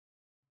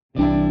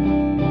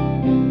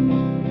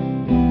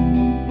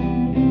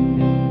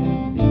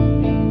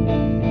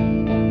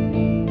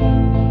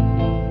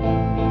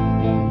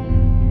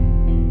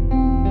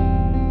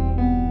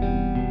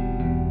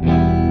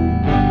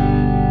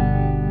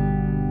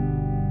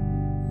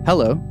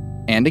Hello,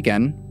 and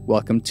again,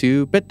 welcome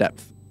to Bit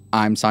Depth.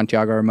 I'm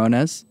Santiago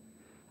Ramones.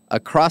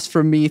 Across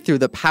from me through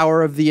the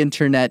power of the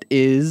internet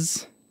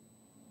is...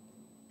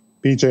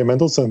 BJ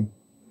Mendelsohn.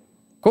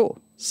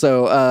 Cool.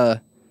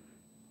 So,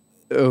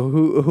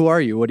 who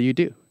are you? What do you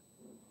do?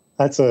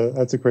 That's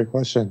a great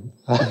question.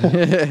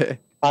 I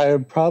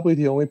am probably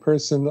the only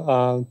person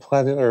on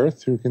planet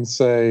Earth who can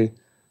say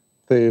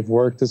they've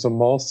worked as a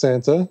mall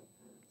Santa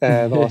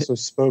and also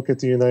spoke at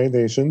the United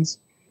Nations.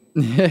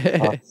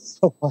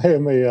 So I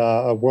am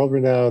a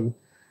world-renowned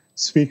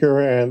speaker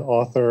and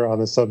author on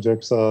the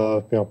subjects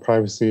of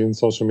privacy and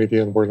social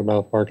media and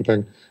word-of-mouth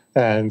marketing.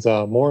 And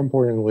more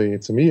importantly,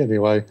 to me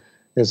anyway,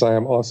 is I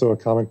am also a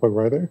comic book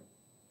writer.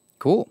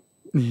 Cool.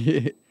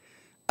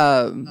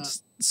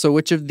 So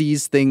which of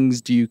these things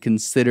do you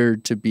consider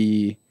to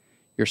be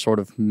your sort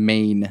of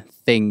main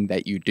thing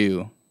that you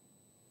do?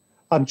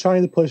 I'm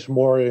trying to push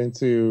more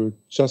into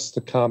just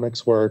the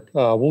comics work.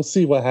 We'll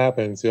see what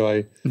happens.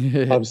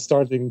 I'm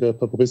starting the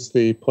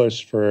publicity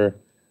push for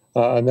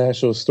A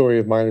National Story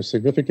of Minor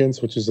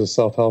Significance, which is a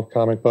self-help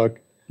comic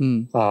book.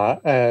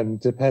 And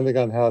depending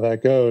on how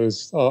that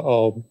goes,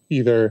 I'll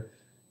either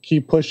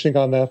keep pushing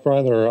on that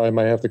front or I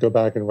might have to go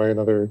back and write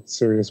another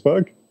serious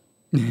book.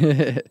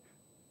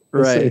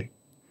 Right.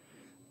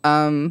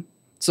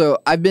 So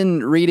I've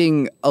been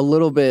reading a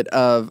little bit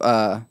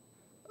of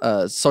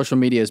social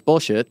media's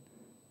bullshit.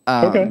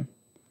 Okay.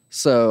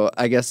 So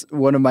I guess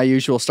one of my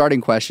usual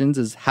starting questions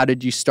is, how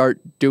did you start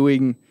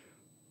doing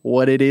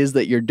what it is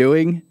that you're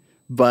doing?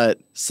 But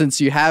since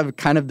you have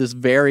kind of this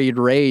varied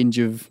range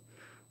of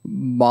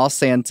mall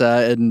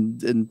Santa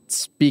and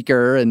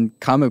speaker and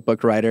comic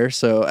book writer,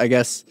 so I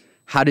guess,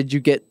 how did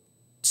you get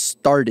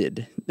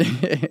started?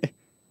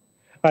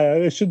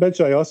 I should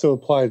mention I also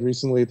applied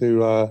recently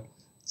to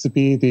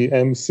be the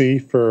MC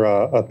for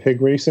a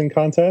pig racing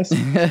contest.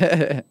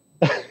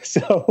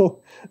 So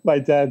my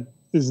dad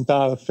is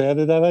not a fan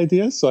of that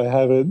idea, so I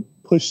haven't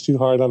pushed too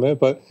hard on it.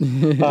 But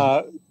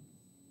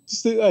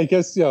I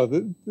guess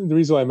the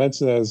reason why I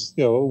mention that is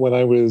when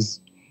I was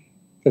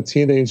a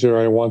teenager,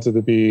 I wanted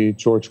to be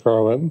George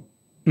Carlin,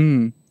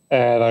 and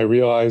I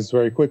realized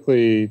very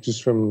quickly,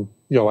 just from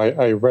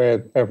I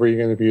read every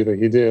interview that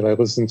he did, I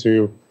listened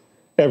to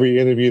every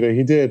interview that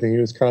he did, and he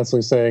was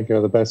constantly saying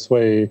the best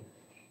way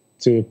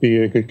to be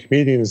a good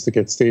comedian is to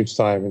get stage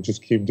time and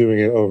just keep doing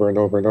it over and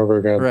over and over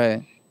again.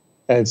 Right.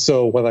 And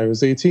so when I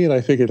was 18,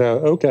 I figured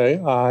out, okay,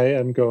 I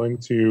am going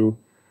to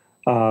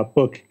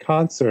book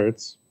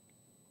concerts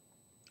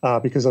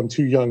because I'm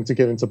too young to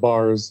get into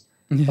bars.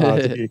 To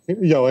be,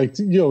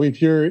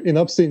 if you're in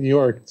upstate New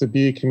York, to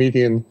be a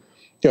comedian,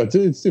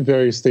 it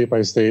varies state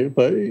by state.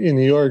 But in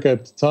New York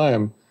at the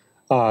time,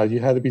 you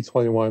had to be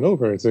 21 and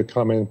over to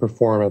come in and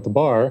perform at the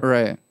bar.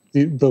 Right.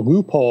 The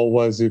loophole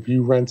was if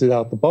you rented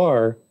out the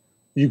bar,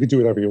 you could do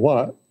whatever you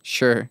want.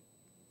 Sure.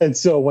 And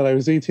so when I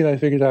was 18, I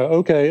figured out,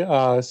 okay,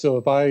 so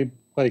if I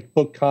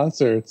book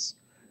concerts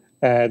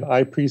and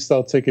I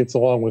pre-sell tickets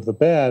along with the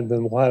band,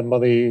 then we'll have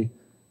money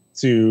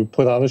to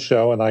put on a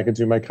show and I can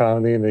do my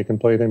comedy and they can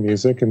play their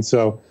music. And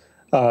so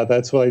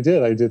that's what I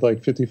did. I did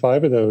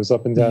 55 of those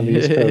up and down the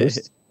East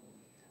Coast.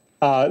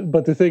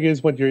 But the thing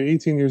is, when you're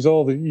 18 years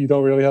old, you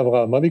don't really have a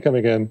lot of money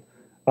coming in.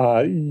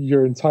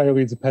 You're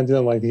entirely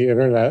dependent on the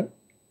internet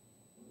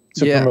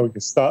to promote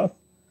your stuff.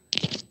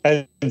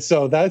 And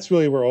so that's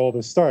really where all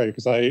this started,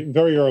 because I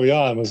very early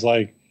on was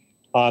on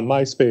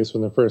MySpace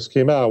when it first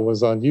came out,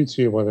 was on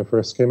YouTube when it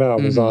first came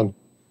out, was on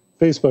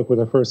Facebook when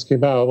it first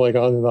came out, on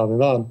and on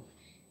and on.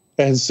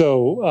 And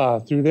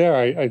so through there,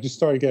 I just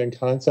started getting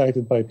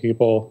contacted by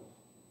people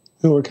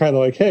who were kind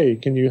of like, hey,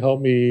 can you help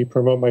me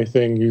promote my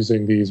thing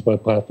using these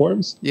web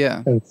platforms?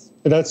 Yeah. And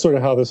that's sort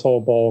of how this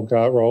whole ball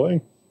got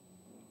rolling.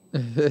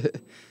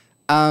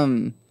 So,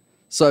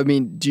 I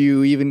mean, do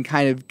you even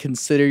kind of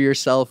consider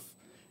yourself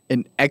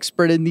an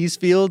expert in these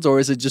fields, or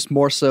is it just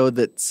more so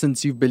that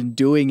since you've been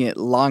doing it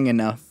long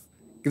enough,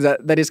 because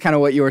that is kind of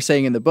what you were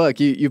saying in the book,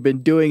 you've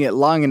been doing it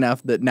long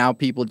enough that now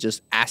people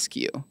just ask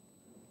you?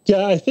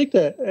 Yeah, I think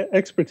that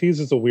expertise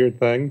is a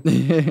weird thing,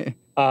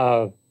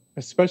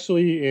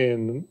 especially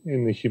in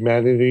the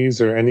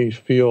humanities or any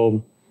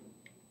field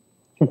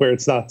where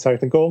it's not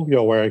technical,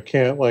 where I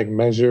can't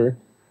measure.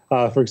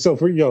 For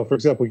example,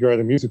 you're at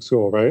a music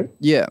school, right?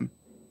 Yeah.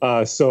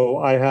 So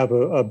I have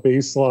a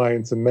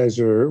baseline to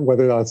measure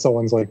whether or not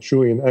someone's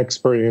truly an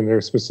expert in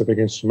their specific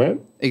instrument.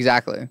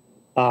 Exactly.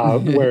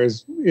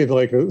 Whereas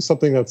in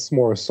something that's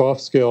more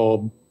soft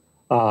skilled,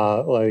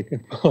 like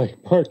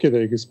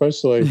marketing,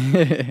 especially,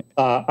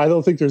 I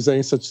don't think there's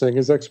any such thing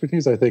as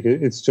expertise. I think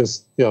it's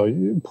just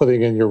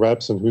putting in your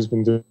reps and who's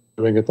been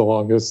doing it the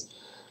longest.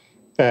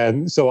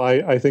 And so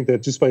I think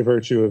that just by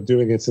virtue of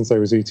doing it since I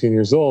was 18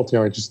 years old,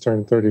 I just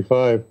turned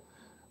 35.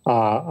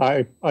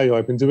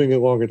 I've been doing it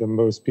longer than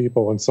most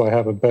people, and so I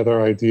have a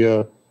better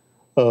idea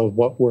of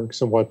what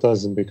works and what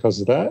doesn't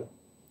because of that.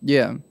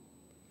 Yeah.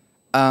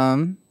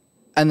 And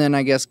then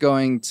I guess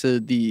going to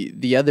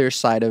the other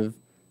side of,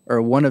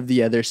 or one of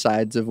the other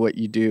sides of what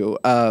you do,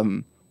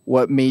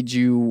 what made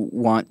you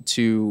want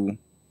to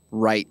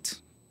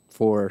write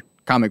for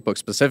comic books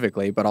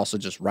specifically, but also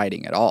just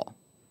writing at all?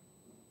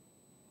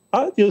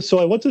 So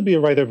I wanted to be a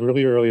writer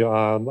really early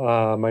on.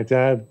 My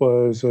dad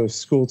was a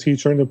school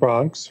teacher in the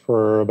Bronx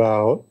for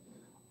about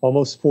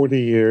almost 40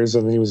 years,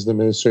 and he was an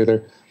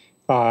administrator.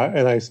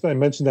 And I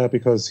mentioned that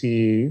because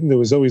there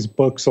was always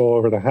books all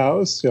over the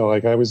house.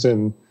 Like I was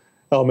in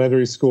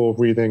elementary school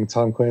reading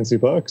Tom Clancy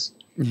books.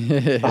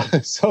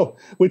 So,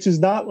 which is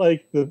not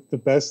like the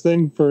best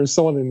thing for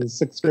someone in the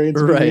sixth grade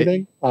to be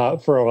reading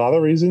for a lot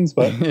of reasons.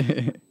 But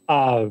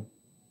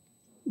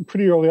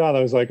pretty early on,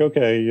 I was like,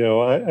 okay,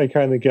 I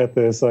kind of get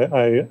this.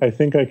 I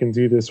think I can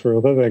do this for a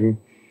living.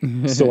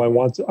 So I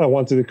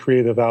wanted a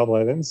creative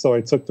outlet. And so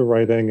I took to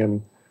writing.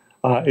 And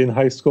in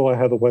high school, I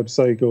had a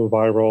website go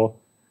viral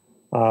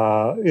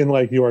in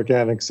like the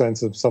organic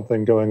sense of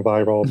something going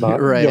viral, not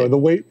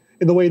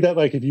in the way that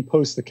like if you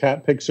post a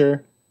cat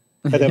picture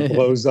and then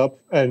blows up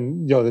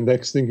and the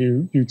next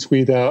thing you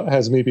tweet out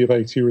has maybe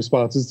like 2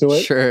 responses to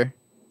it. Sure.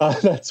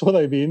 That's what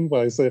I mean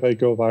when I say like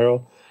go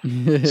viral.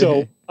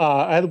 So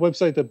I had a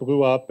website that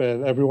blew up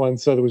and everyone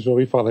said it was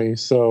really funny.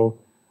 So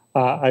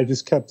I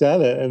just kept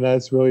at it. And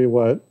that's really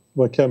what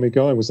kept me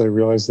going, was I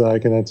realized that I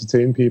can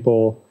entertain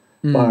people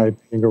by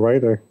being a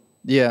writer.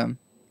 Yeah.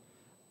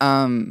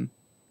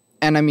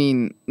 And I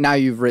mean, now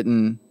you've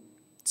written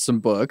some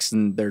books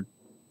and they're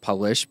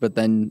published, but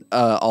then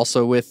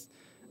also with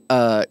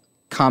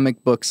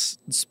comic books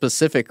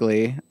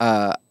specifically,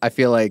 I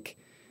feel like,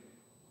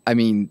 I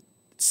mean,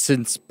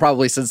 since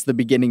the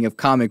beginning of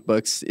comic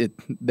books,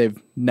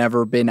 they've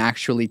never been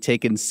actually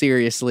taken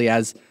seriously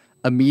as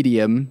a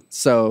medium.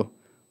 So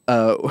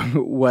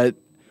what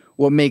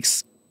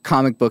makes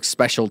comic books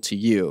special to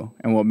you,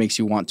 and what makes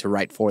you want to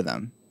write for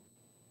them?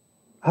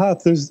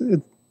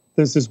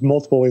 There's just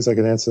multiple ways I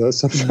can answer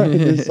this. I'm trying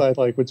to decide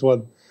like which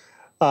one.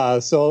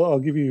 So I'll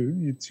give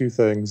you 2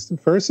 things. The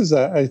first is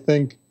that I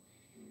think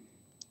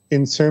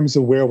in terms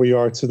of where we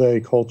are today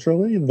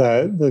culturally,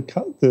 that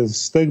the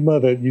stigma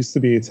that used to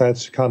be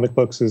attached to comic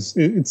books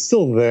it's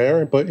still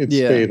there, but it's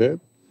faded.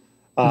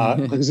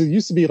 Because it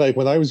used to be like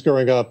when I was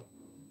growing up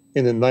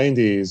in the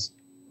 90s,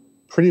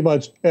 pretty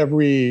much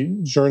every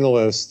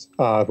journalist,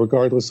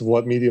 regardless of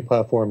what media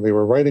platform they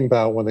were writing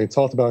about, when they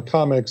talked about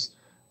comics,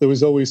 there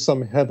was always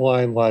some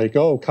headline like,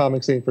 "Oh,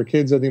 comics ain't for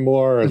kids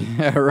anymore,"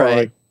 and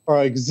or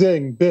like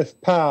 "Zing, Biff,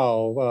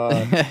 Pow."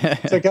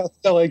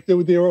 Like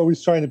they were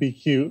always trying to be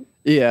cute,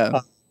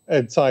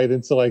 and tie it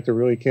into like the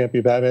really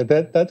campy Batman.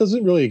 That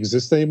doesn't really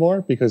exist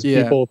anymore because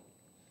people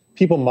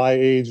my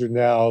age are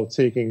now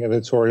taking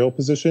editorial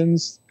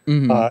positions.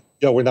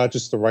 We're not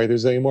just the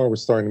writers anymore. We're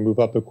starting to move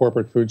up the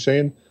corporate food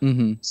chain.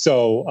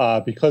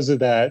 So because of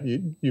that,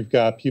 you've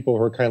got people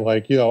who are kind of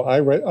like,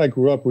 I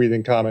grew up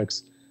reading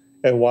comics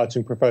and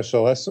watching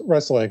professional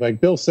wrestling.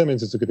 Like Bill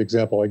Simmons is a good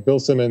example. Like Bill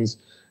Simmons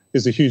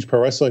is a huge pro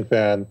wrestling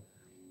fan,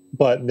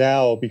 but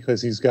now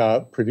because he's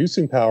got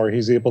producing power,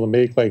 he's able to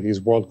make like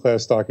these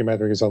world-class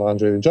documentaries on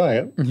Andre the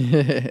Giant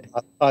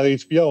on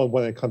HBO. And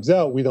when it comes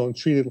out, we don't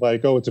treat it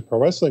like, oh, it's a pro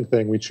wrestling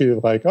thing. We treat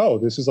it like, oh,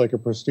 this is like a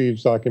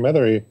prestige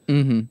documentary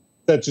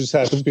that just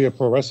happens to be a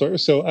pro wrestler.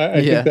 So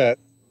I think that,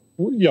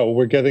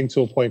 we're getting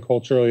to a point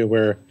culturally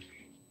where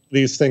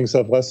these things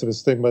have less of a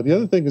stigma. The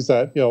other thing is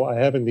that, I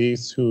have a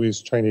niece who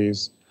is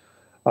Chinese.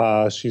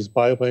 She's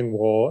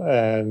bilingual.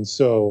 And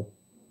so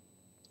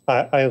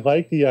I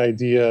like the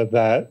idea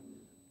that,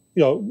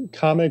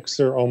 comics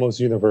are almost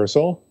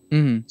universal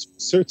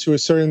to a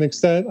certain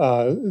extent,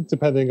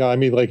 depending on,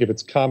 like if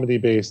it's comedy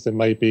based, it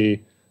might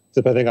be,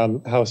 depending on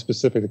how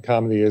specific the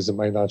comedy is, it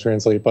might not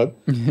translate. But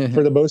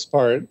for the most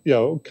part,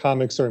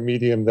 comics are a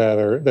medium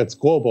that's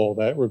global,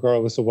 that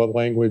regardless of what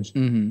language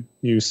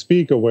you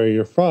speak or where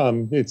you're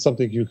from, it's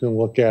something you can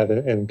look at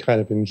and kind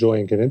of enjoy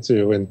and get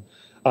into. And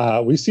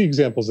we see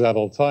examples of that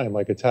all the time,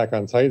 like Attack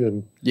on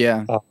Titan.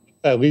 Yeah.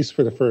 At least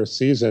for the first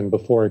season,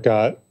 before it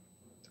got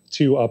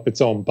too up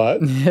its own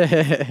butt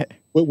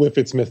with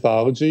its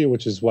mythology,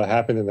 which is what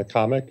happened in the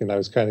comic. And I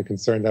was kind of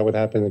concerned that would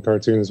happen in the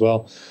cartoon as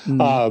well.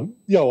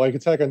 Like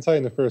Attack on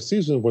Titan, the first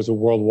season was a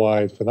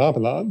worldwide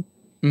phenomenon.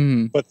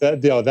 But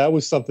that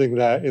was something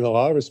that in a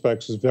lot of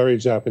respects was very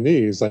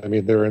Japanese. I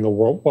mean, they're in a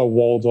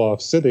walled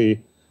off city,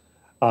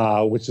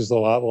 which is a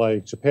lot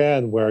like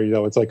Japan, where,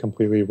 it's like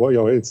completely,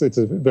 it's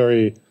a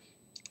very,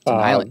 it's an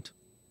island.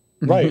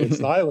 Right, it's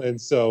an island.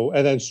 So,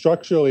 and then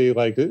structurally,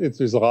 like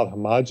there's a lot of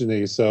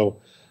homogeny. So,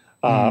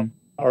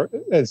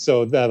 and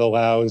so that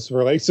allows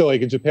for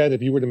like in Japan,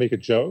 if you were to make a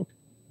joke,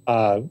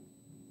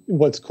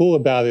 what's cool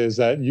about it is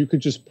that you could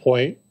just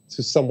point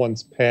to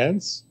someone's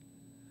pants,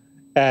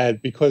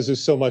 and because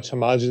there's so much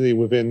homogeny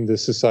within the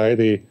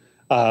society,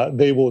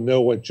 they will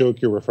know what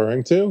joke you're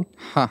referring to,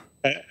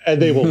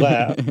 and they will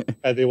laugh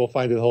and they will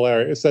find it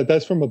hilarious.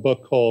 That's from a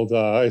book called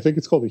I think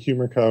it's called The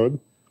Humor Code,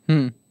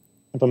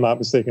 if I'm not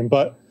mistaken,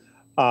 but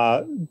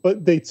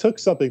they took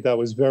something that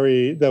was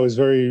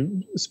very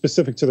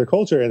specific to their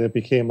culture, and it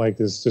became like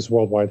this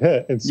worldwide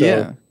hit. And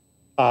so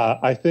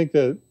I think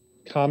that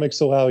comics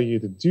allow you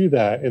to do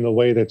that in a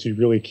way that you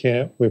really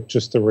can't with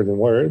just a written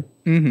word.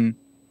 And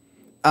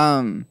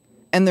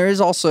there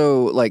is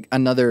also like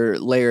another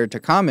layer to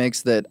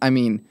comics that, I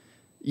mean,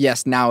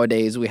 yes,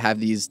 nowadays we have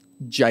these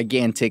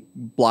gigantic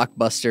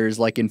blockbusters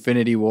like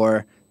Infinity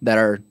War that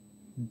are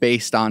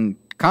based on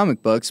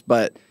comic books,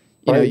 but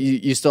you know,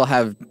 you still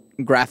have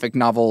graphic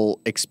novel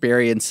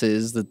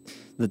experiences, the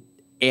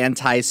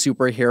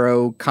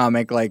anti-superhero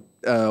comic like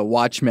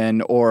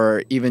Watchmen,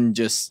 or even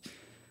just,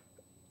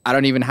 I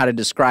don't even know how to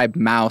describe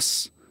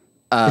Mouse,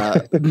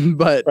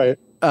 but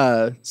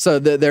so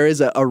there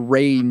is a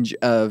range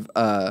of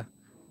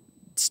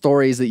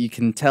stories that you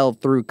can tell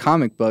through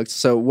comic books.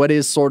 So what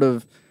is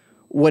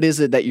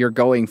it that you're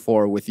going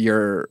for with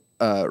your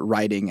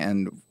writing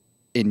and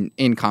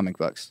in comic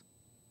books?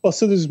 Well,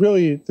 so there's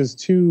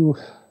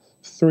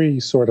 3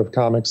 sort of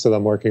comics that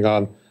I'm working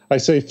on. I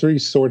say 3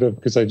 sort of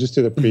because I just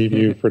did a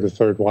preview for the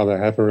third one. I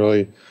haven't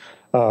really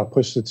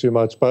pushed it too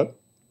much, but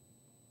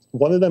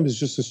one of them is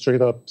just a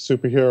straight up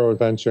superhero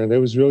adventure. And it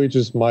was really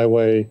just my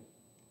way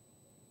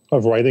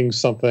of writing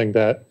something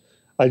that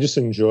I just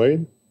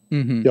enjoyed.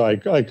 Mm-hmm. You know,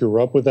 I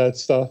grew up with that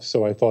stuff,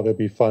 so I thought it'd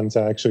be fun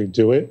to actually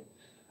do it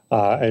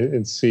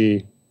and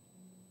see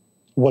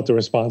what the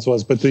response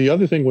was. But the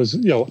other thing was,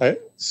 you know,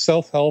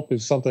 self-help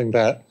is something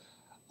that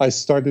I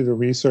started to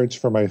research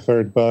for my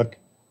 3rd book,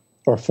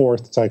 or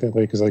 4th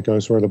technically, because I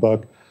ghost wrote a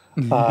book.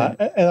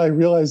 Mm-hmm. And I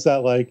realized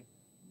that like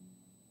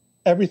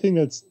everything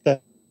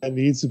that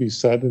needs to be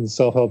said in the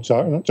self-help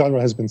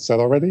genre has been said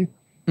already,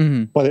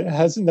 mm-hmm. but it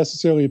hasn't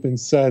necessarily been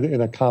said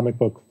in a comic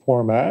book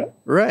format.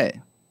 Right.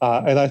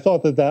 And I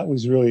thought that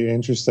was really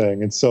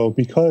interesting. And so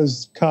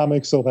because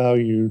comics allow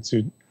you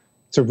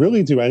to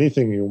really do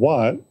anything you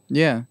want,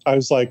 yeah, I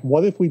was like,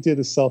 what if we did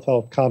a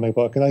self-help comic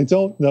book? And I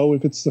don't know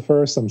if it's the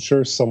first. I'm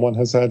sure someone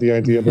has had the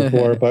idea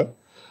before, but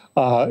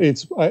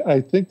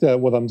I think that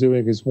what I'm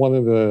doing is one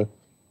of the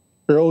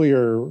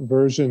earlier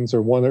versions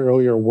or one of the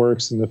earlier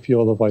works in the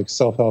field of like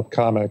self-help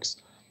comics.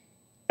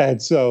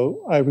 And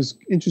so I was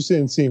interested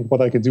in seeing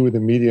what I could do with the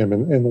medium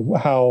and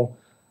how,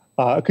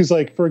 because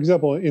like, for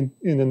example, in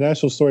the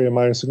National Story of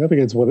Minor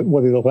Significance, what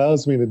it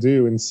allows me to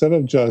do, instead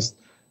of just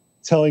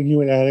telling you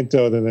an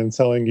anecdote and then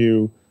telling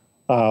you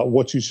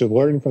what you should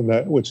learn from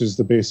that, which is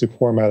the basic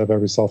format of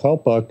every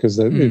self-help book, because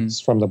it's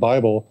from the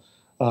Bible,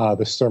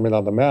 the Sermon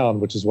on the Mount,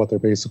 which is what they're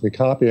basically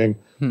copying.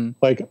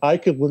 Like I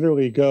could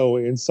literally go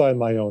inside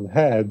my own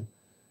head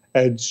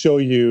and show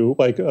you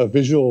like a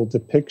visual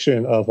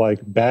depiction of like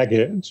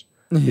baggage,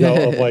 you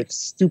know, of like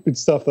stupid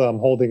stuff that I'm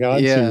holding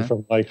on to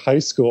from like high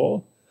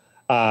school.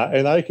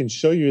 And I can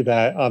show you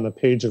that on the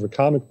page of a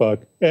comic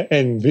book,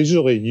 and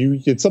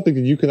visually it's something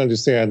that you can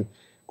understand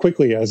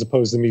quickly, as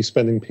opposed to me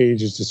spending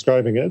pages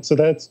describing it. So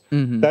that's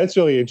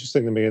really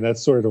interesting to me, and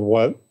that's sort of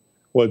what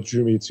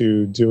drew me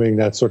to doing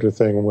that sort of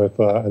thing with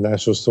A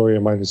National Story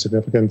of Minor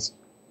Significance.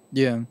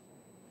 Yeah.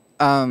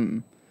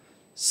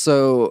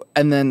 So,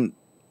 and then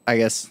I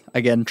guess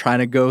again trying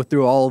to go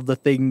through all of the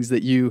things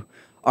that you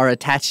are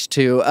attached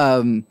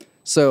to.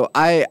 So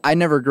I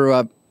never grew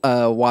up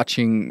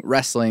watching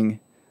wrestling.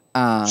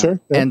 Sure.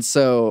 Yeah. And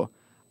so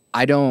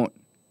I don't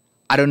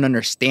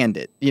understand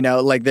it. You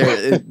know, like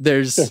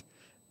there's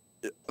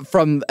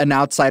from an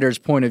outsider's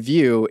point of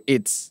view,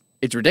 it's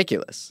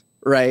ridiculous,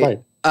 right?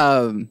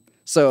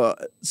 So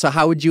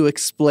how would you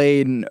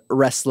explain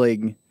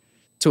wrestling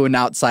to an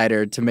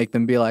outsider to make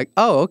them be like,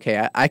 oh,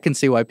 okay, I can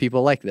see why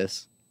people like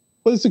this?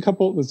 Well, there's a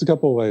couple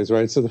of ways,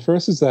 right? So the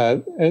first is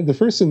that, and the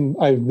first thing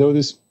I've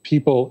noticed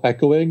people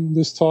echoing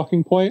this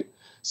talking point.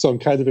 So I'm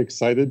kind of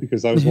excited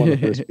because I was one of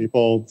the first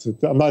people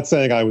I'm not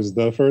saying I was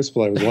the first,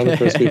 but I was one of the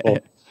first people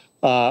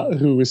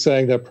who was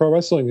saying that pro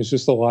wrestling is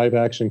just a live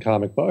action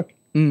comic book.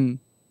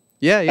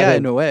 Yeah,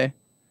 in a way.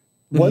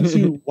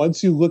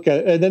 once you look at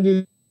it, and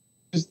then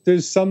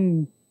there's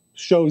some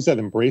shows that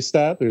embrace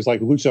that. There's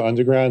like Lucha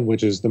Underground,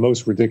 which is the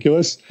most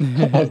ridiculous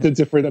of the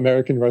different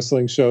American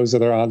wrestling shows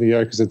that are on the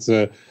air, because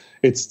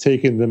it's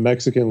taken the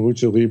Mexican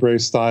Lucha Libre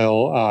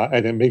style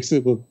and it makes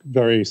it look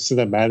very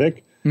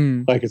cinematic.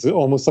 Like it's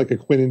almost like a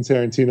Quentin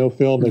Tarantino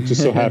film that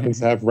just so happens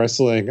to have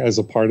wrestling as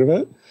a part of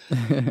it.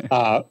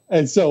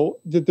 And so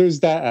there's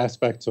that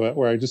aspect to it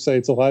where I just say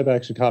it's a live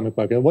action comic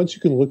book. And once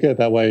you can look at it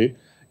that way,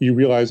 you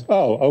realize,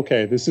 oh,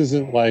 okay, this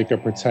isn't like a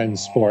pretend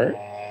sport.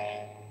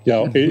 You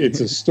know,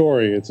 it's a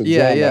story. It's a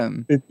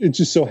drama. Yeah. It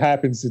just so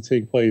happens to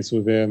take place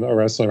within a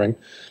wrestling ring.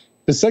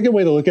 The second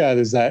way to look at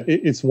it is that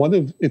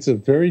it's a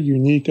very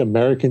unique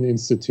American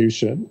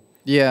institution.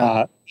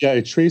 Yeah.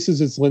 It traces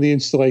its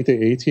lineage to like the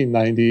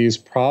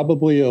 1890s,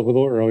 probably a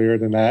little earlier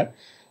than that.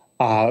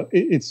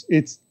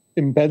 It's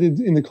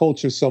embedded in the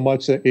culture so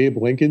much that Abe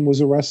Lincoln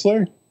was a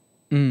wrestler.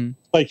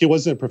 Like he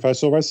wasn't a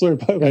professional wrestler,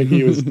 but like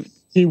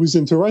he was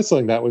into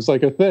wrestling. That was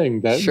like a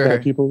thing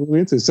that people were really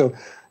into. So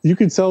you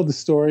can tell the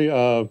story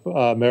of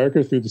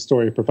America through the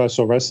story of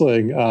professional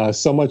wrestling,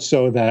 so much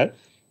so that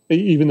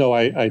even though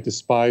I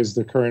despise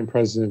the current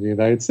president of the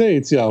United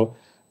States, you know,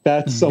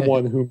 that's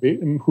someone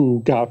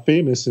who got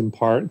famous in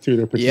part through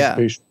their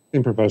participation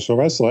in professional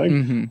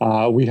wrestling.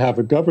 We have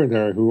a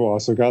governor who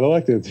also got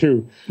elected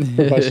through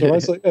professional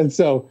wrestling. And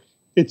so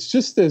it's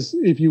just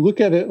if you look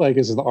at it like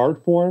as an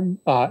art form,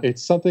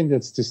 it's something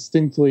that's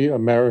distinctly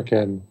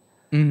American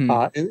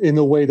in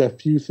the way that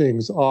few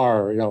things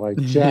are, like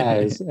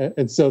jazz.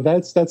 And so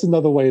that's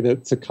another way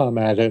to come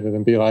at it and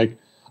then be like,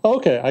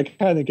 okay, I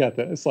kind of get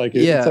this. Like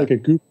it's like a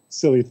goofy,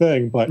 silly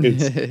thing, but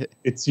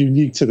it's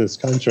unique to this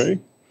country.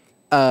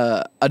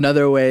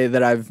 Another way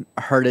that I've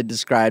heard it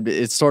described,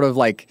 it's sort of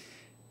like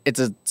it's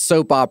a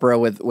soap opera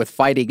with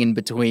fighting in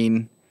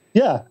between.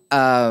 Yeah.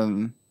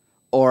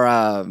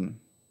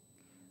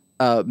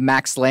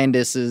 Max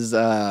Landis's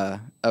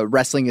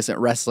Wrestling Isn't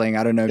Wrestling.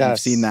 I don't know if you've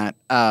seen that.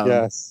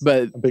 Yes.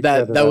 But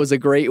that was a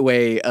great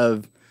way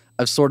of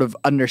sort of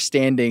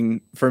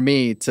understanding for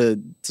me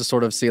to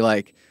sort of see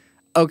like,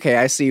 okay,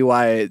 I see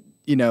why,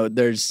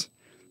 there's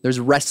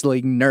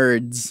wrestling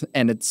nerds,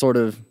 and it's sort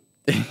of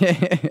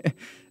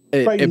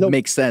it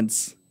makes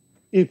sense.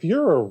 If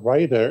you're a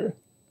writer,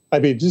 I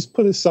mean, just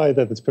put aside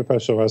that it's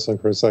professional wrestling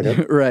for a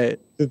second. Right.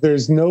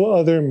 There's no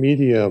other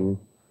medium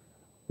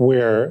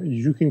where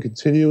you can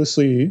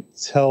continuously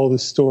tell the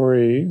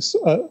stories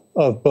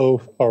of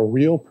both a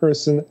real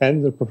person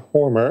and the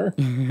performer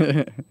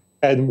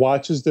and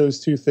watches those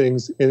two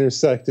things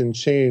intersect and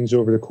change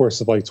over the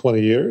course of like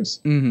 20 years,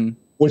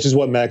 which is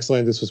what Max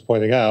Landis was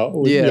pointing out.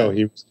 Yeah.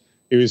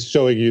 He was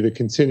showing you the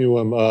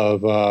continuum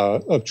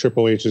of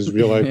Triple H's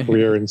real life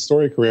career and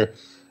story career.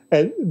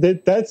 And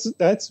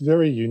that's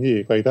very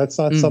unique. Like that's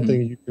not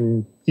something you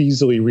can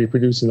easily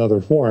reproduce in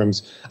other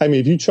forms. I mean,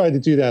 if you tried to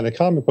do that in a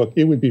comic book,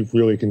 it would be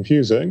really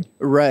confusing.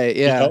 Right.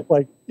 Yeah.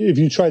 Like if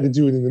you tried to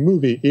do it in the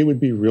movie, it would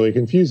be really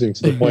confusing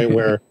to the point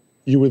where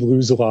you would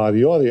lose a lot of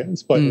the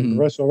audience. But in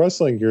professional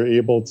wrestling, you're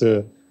able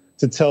to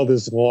tell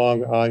this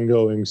long,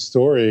 ongoing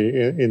story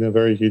in a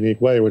very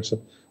unique way, which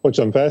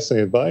I'm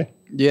fascinated by.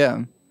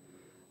 Yeah.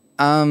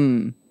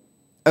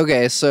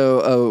 Okay,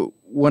 so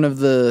one of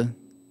the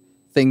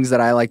things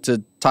that I like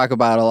to talk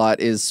about a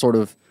lot is sort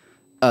of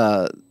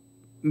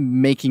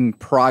making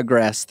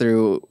progress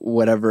through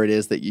whatever it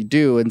is that you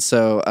do. And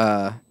so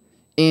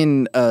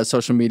in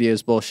Social Media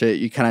is Bullshit,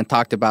 you kind of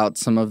talked about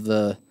some of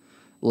the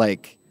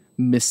like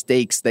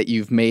mistakes that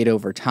you've made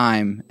over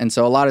time. And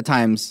so a lot of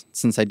times,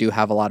 since I do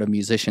have a lot of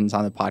musicians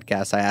on the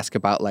podcast, I ask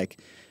about like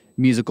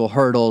musical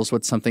hurdles,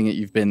 what's something that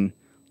you've been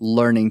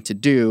learning to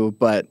do,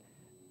 but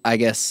I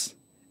guess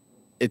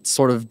it's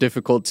sort of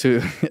difficult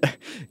to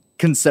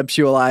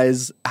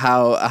conceptualize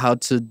how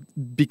to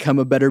become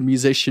a better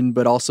musician,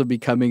 but also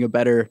becoming a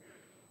better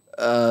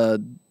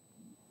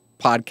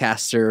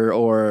podcaster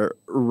or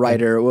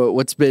writer.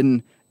 Let's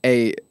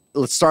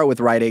start with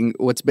writing.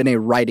 What's been a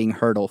writing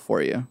hurdle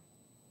for you?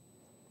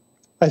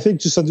 I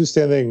think just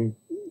understanding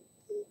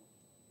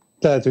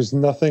that there's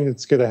nothing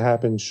that's going to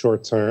happen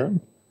short term.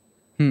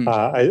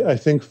 I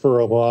think for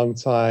a long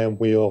time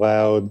we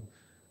allowed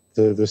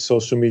the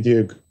social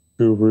media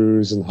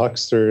gurus and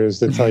hucksters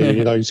that tell you,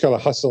 you just got to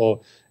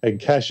hustle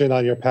and cash in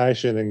on your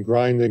passion and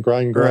grind and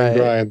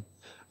grind,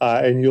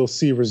 and you'll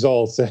see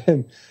results.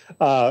 And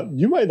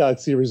you might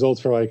not see results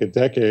for like a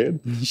decade.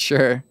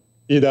 Sure.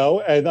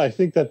 And I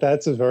think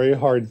that's a very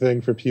hard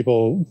thing for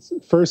people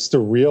first to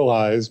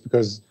realize,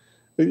 because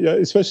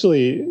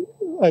especially,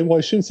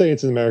 I shouldn't say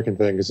it's an American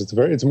thing, because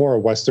it's more a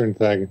Western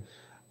thing,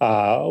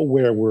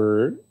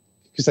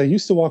 because I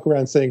used to walk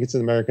around saying it's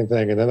an American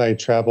thing, and then I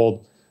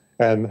traveled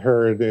and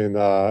heard in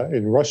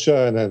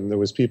Russia, and then there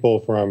was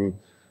people from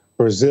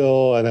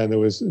Brazil, and then there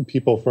was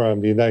people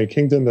from the United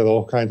Kingdom that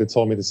all kind of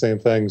told me the same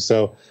thing.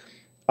 So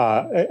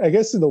I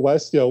guess in the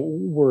West,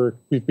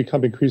 we've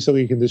become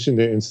increasingly conditioned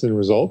to instant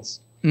results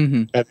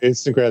and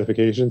instant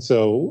gratification.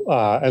 So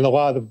and a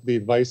lot of the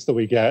advice that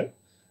we get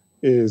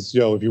is,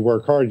 if you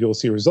work hard, you'll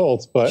see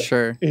results. But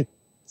sure,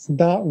 it's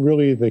not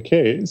really the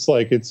case.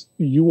 Like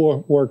you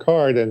work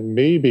hard, and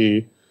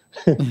maybe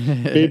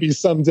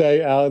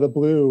someday out of the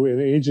blue, an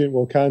agent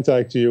will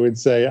contact you and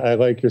say, I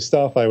like your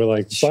stuff, I would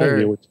like to sign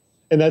you.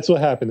 And that's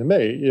what happened to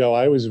me.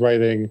 I was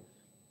writing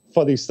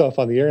funny stuff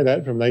on the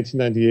internet from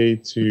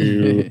 1998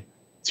 to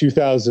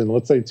 2000,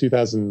 let's say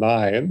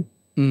 2009.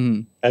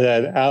 And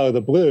then out of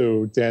the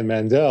blue, Dan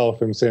Mandel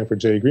from Sanford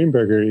J.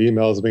 Greenberger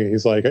emails me.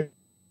 He's like,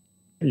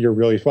 you're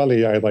really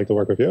funny, I'd like to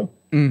work with you.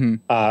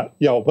 But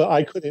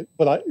I couldn't,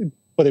 but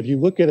if you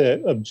look at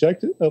it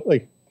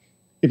objectively,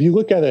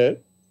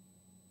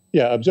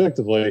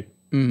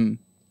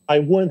 I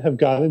wouldn't have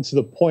gotten to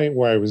the point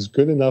where I was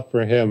good enough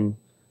for him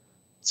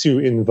to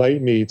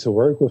invite me to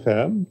work with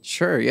him.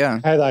 Sure, yeah.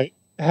 Had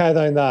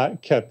I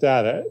not kept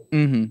at it.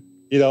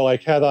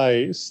 Had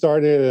I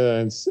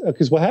started,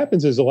 because what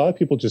happens is a lot of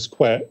people just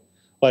quit.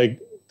 Like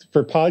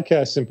for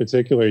podcasts in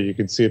particular, you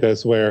can see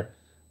this where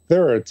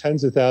there are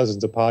tens of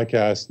thousands of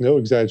podcasts, no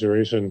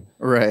exaggeration,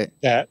 right?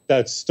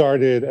 That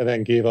started and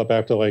then gave up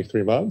after like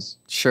 3 months.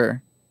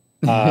 Sure.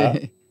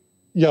 They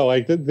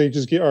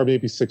just gave, or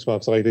maybe 6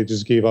 months, like they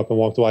just gave up and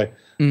walked away.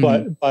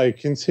 But by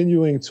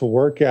continuing to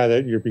work at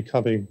it, you're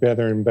becoming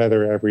better and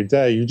better every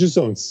day. You just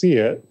don't see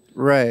it.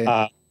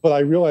 Right. But I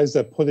realized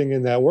that putting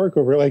in that work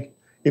over, like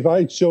if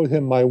I showed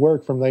him my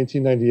work from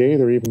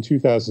 1998 or even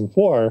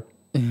 2004,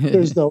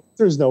 there's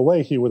no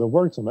way he would have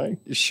worked with me.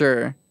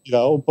 Sure.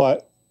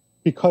 But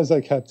because I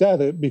kept at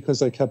it,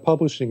 because I kept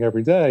publishing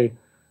every day,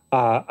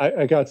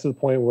 I got to the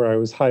point where I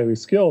was highly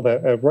skilled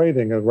at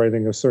writing and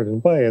writing a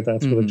certain way, and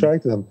that's what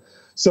attracted them.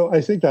 So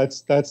I think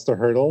that's the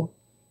hurdle.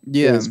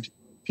 Yeah. Is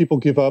people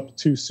give up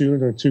too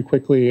soon or too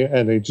quickly,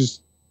 and they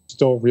just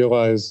don't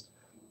realize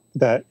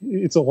that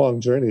it's a long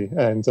journey.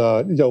 And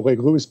like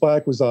Louis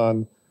Black was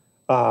on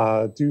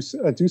Deuce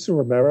and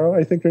Romero,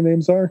 I think their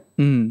names are,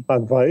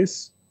 on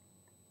Vice.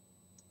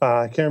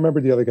 I can't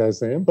remember the other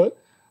guy's name, but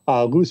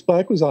Louis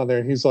Black was on there,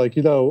 and he's like,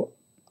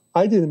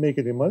 I didn't make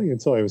any money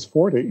until I was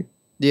 40.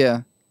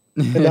 Yeah.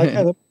 And I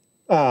kind of,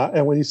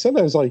 and when he said that,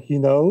 I was like,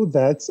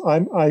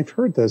 I've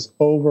heard this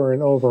over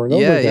and over and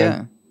over again.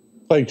 Yeah.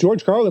 Like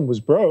George Carlin was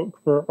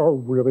broke for a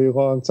really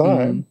long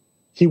time.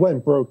 He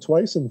went broke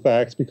twice, in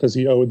fact, because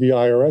he owed the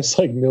IRS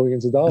like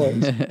millions of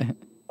dollars.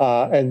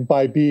 And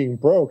by being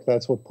broke,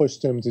 that's what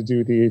pushed him to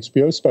do the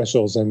HBO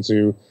specials and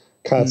to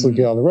constantly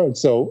get on the road.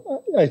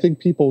 So I think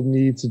people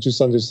need to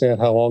just understand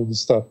how long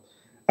this stuff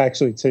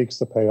actually takes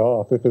to pay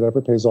off, if it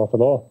ever pays off at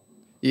all.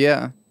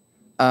 Yeah.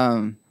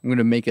 I'm going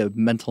to make a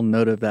mental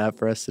note of that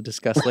for us to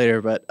discuss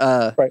later. But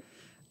right.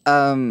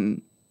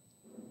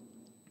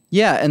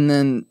 Yeah. And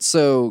then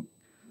so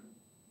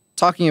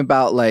talking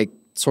about like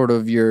sort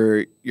of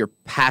your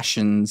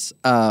passions,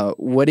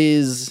 what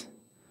is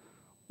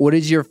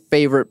your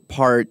favorite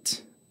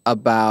part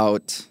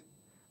about,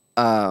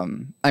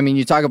 I mean,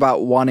 you talk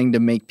about wanting to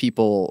make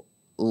people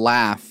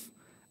laugh,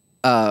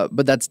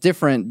 but that's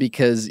different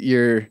because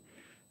you're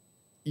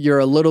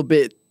a little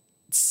bit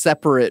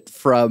separate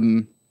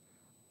from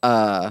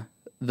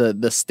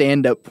the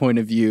stand-up point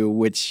of view,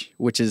 which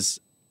is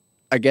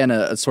again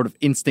a sort of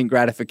instant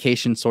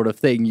gratification sort of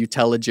thing. You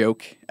tell a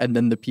joke and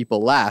then the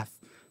people laugh,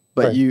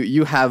 but right.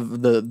 you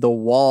have the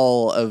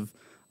wall of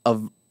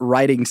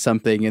writing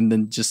something and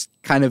then just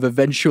kind of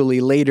eventually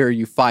later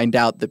you find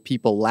out that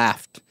people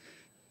laughed.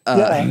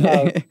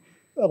 Like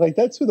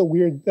that's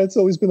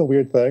always been a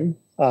weird thing.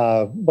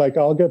 Like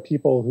I'll get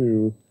people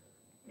who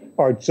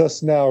are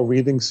just now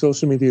reading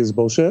social media as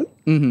bullshit,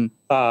 who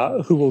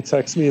will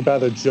text me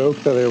about a joke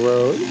that I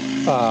wrote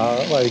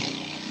like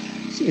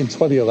in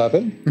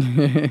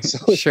 2011.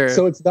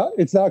 So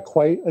it's not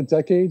quite a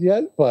decade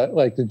yet, but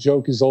like the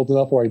joke is old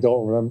enough where I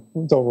don't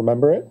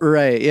remember it.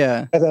 Right.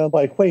 Yeah. And then I'm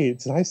like, wait,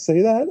 did I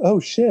say that? Oh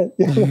shit.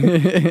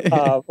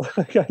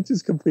 Like I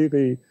just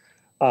completely,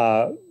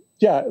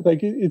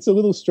 like it's a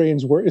little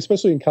strange work,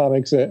 especially in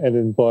comics and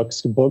in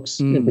books. Books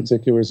in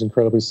particular is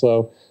incredibly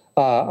slow.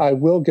 I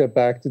will get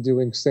back to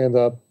doing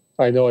stand-up.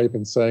 I know I've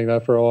been saying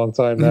that for a long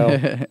time now,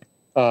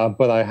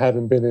 but I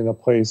haven't been in a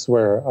place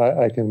where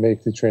I can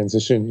make the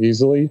transition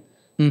easily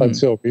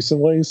until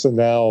recently. So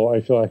now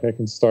I feel like I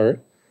can start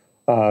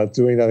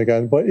doing that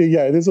again. But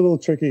yeah, it is a little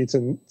tricky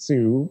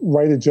to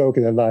write a joke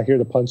and then not hear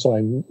the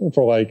punchline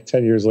for like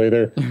 10 years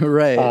later.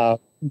 Right.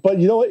 But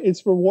you know what?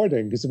 It's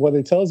rewarding because what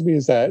it tells me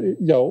is that,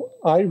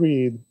 I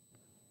read,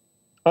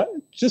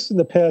 just in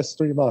the past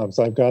 3 months,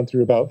 I've gone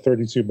through about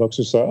 32 books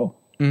or so.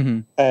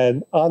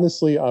 And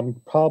honestly, I'm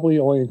probably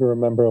only going to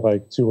remember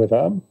like 2 of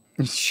them.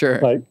 Sure.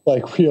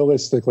 Like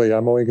realistically,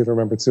 I'm only going to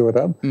remember 2 of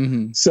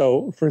them.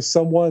 So for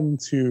someone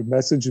to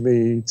message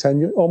me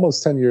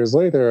almost 10 years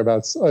later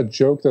about a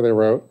joke that I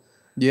wrote,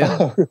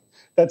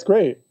 that's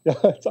great.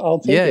 I'll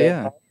take it.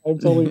 Yeah. I'm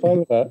totally fine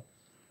with that.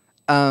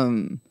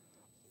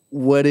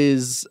 What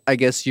is, I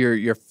guess,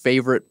 your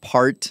favorite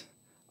part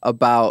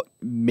about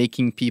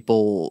making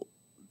people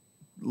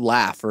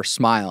laugh or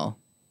smile?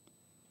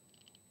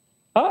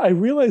 I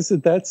realize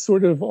that's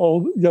sort of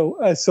all,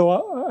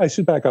 so I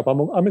should back up.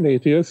 I'm an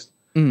atheist.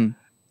 And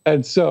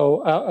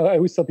so I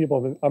always tell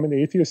people I'm an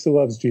atheist who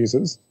loves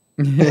Jesus.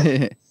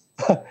 And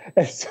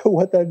so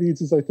what that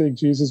means is I think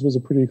Jesus was a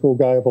pretty cool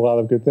guy with a lot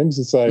of good things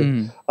to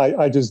say.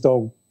 I just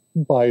don't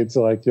buy into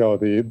like,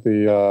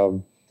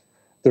 the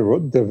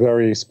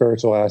very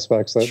spiritual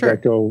aspects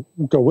that go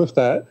with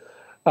that.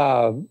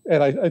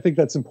 And I think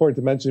that's important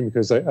to mention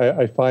because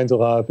I find a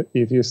lot of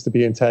atheists to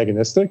be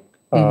antagonistic.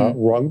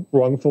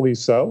 Wrongfully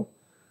so.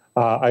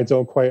 I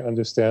don't quite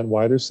understand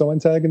why they're so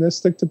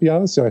antagonistic, to be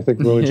honest. I think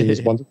religion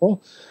is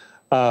wonderful.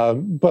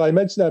 But I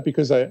mention that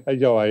because I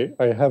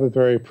have a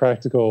very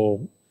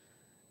practical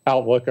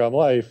outlook on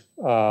life,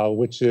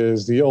 which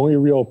is the only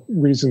real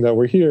reason that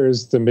we're here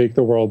is to make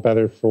the world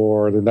better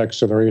for the next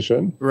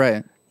generation.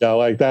 Right. Yeah,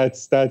 like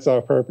that's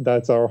our purpose.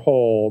 That's our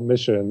whole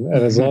mission.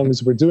 And as long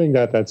as we're doing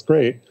that, that's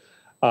great.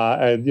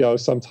 And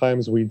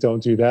sometimes we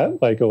don't do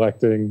that, like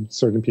electing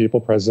certain people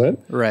president.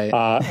 Right.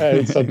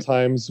 And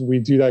sometimes we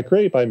do that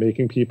great by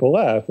making people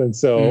laugh. And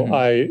so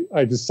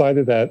I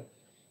decided that,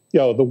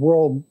 the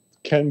world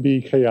can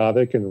be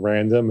chaotic and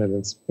random,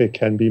 and it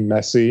can be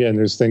messy, and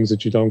there's things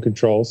that you don't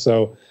control.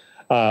 So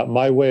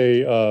my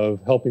way of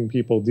helping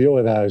people deal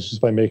with that is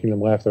just by making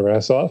them laugh their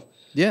ass off.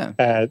 Yeah.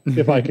 And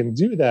if I can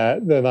do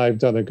that, then I've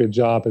done a good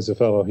job as a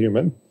fellow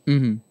human.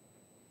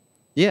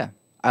 Yeah,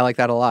 I like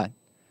that a lot.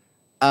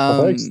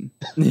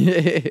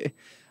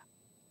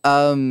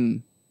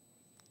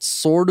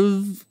 Sort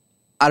of,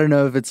 I don't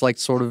know if it's like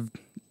sort of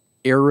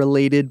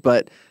irrelated,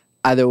 but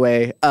either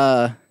way,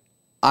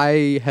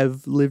 I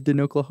have lived in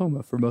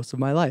Oklahoma for most of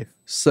my life.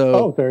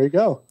 So, there you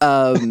go.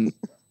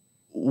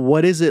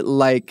 what is it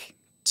like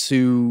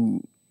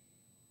to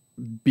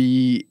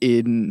be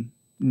in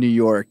New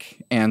York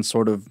and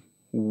sort of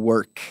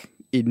work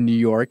in New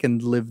York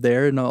and live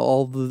there and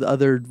all the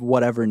other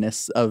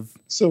whateverness of...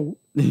 So,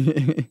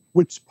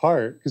 which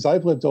part? Because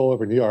I've lived all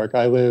over New York.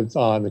 I lived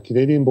on the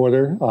Canadian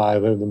border. I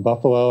lived in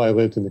Buffalo. I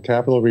lived in the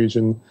Capital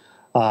Region.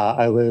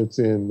 I lived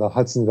in the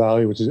Hudson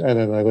Valley, and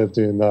then I lived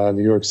in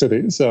New York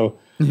City. So,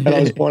 and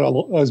I was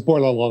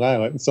born on Long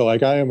Island. So,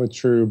 like, I am a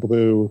true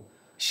blue.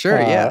 Sure,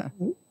 yeah,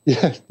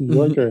 New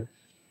Yorker.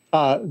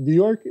 New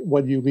York,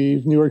 when you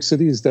leave New York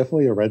City, is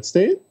definitely a red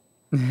state.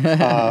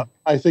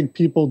 I think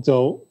people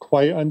don't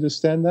quite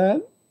understand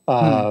that.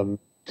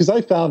 Because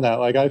I found that,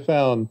 like,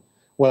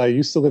 when I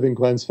used to live in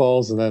Glens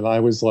Falls, and then I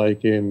was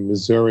like in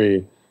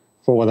Missouri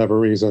for whatever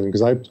reason,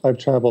 because I've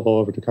traveled all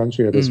over the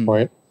country at this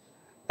point.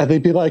 And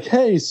they'd be like,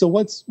 "Hey, so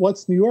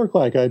what's New York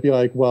like?" I'd be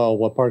like, "Well,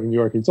 what part of New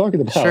York are you talking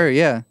about?" Sure,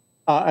 yeah.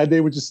 And they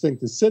would just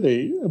think the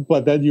city,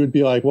 but then you would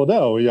be like, "Well,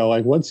 no,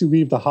 like once you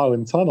leave the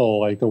Holland Tunnel,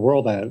 like the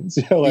world ends."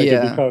 It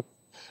becomes,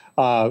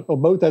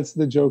 that's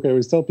the joke I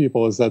always tell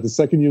people, is that the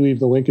second you leave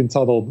the Lincoln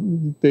Tunnel,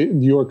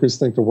 New Yorkers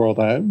think the world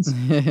ends.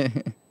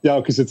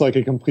 Because it's like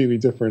a completely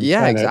different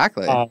planet.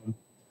 Exactly.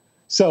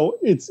 So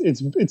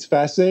it's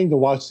fascinating to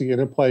watch the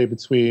interplay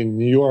between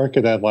New York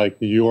and then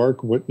like New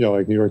York,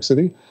 like New York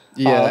City.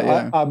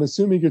 I'm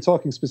assuming you're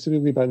talking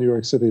specifically about New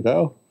York City,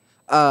 though.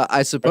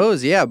 I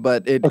suppose, yeah,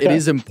 but it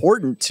is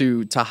important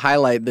to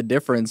highlight the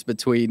difference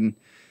between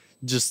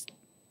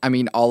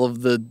all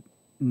of the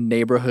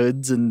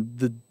neighborhoods and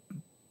the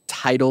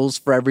titles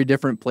for every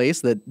different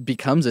place that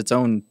becomes its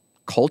own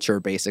culture,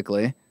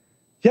 basically.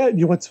 Yeah,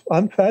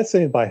 I'm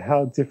fascinated by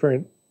how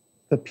different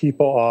the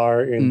people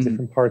are in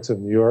different parts of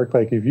New York.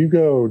 Like if you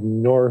go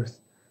north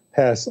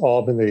past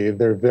Albany,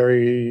 they're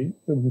very,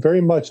 very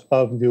much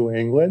of New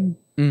England.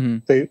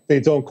 They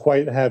don't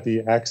quite have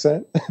the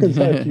accent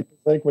that people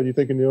think when you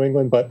think of New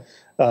England, but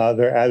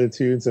their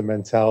attitudes and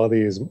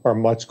mentalities are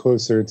much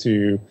closer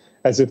to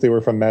as if they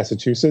were from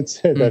Massachusetts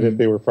than if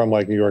they were from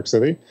like New York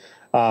City.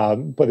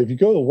 But if you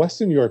go to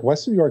Western New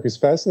York is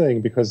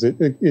fascinating because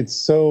it's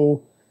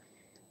so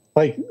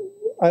like,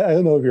 I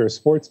don't know if you're a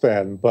sports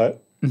fan,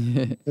 but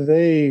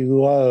they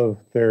love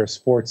their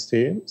sports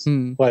teams.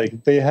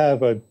 Like they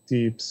have a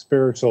deep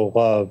spiritual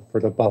love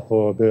for the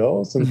Buffalo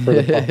Bills and for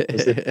the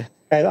Buffalo.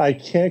 And I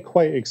can't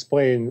quite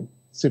explain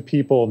to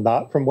people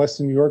not from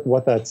Western New York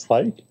what that's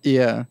like.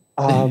 Yeah.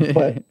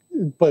 But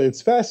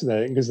it's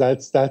fascinating because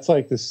that's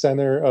like the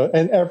center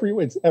and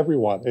it's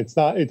everyone. It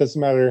doesn't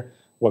matter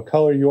what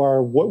color you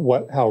are,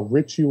 how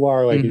rich you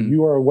are. Like if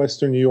you are a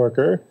Western New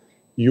Yorker,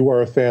 you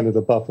are a fan of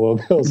the Buffalo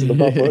Bills and the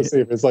Buffalo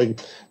Sabres. It's like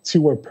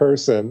to a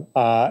person.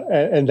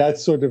 And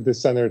that's sort of the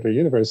center of the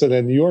universe. And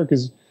then New York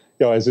is,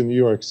 as in New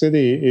York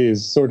City,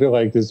 is sort of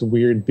like this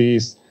weird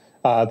beast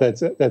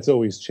that's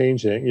always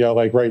changing.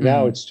 Like right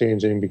now it's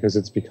changing because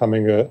it's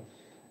becoming a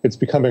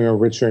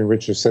richer and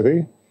richer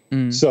city.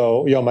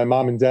 So, my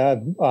mom and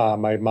dad,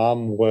 my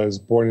mom was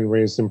born and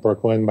raised in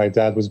Brooklyn. My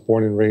dad was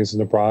born and raised in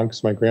the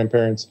Bronx. My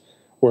grandparents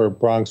were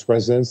Bronx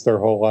residents their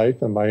whole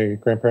life. And my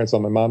grandparents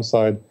on my mom's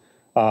side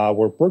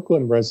were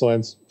Brooklyn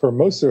residents for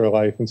most of their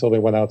life until they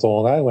went out to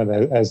Long Island,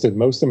 as did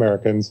most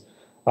Americans,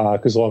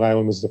 because Long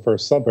Island was the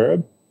first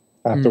suburb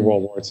after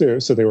World War II.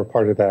 So they were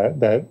part of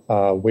that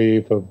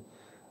wave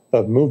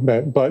of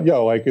movement. But,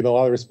 like in a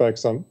lot of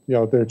respects,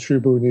 they're true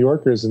blue New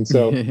Yorkers. And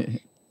so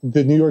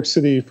the New York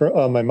City for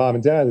my mom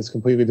and dad is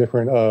completely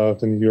different of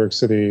the New York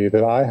City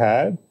that I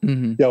had.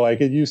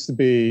 Like it used to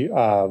be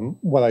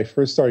when I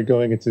first started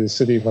going into the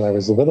city when I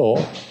was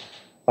little,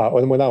 not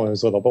when I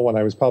was little, but when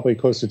I was probably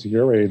closer to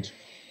your age,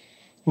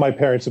 my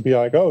parents would be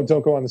like, "Oh,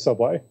 don't go on the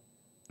subway."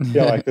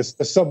 Like this,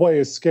 the subway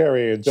is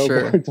scary, and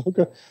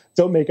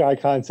don't make eye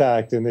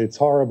contact, and it's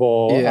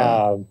horrible.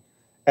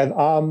 And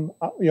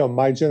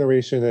my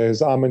generation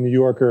I'm a New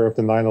Yorker of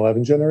the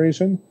 9/11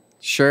 generation.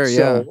 Sure,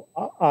 so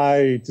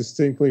I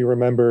distinctly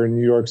remember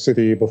New York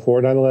City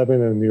before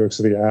 9/11 and New York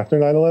City after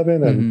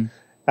 9/11. And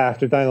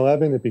after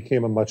 9/11, it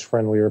became a much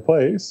friendlier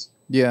place.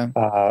 Yeah.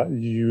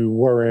 You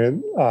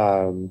weren't,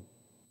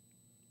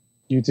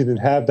 you didn't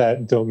have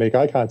that don't make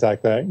eye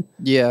contact thing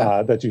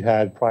that you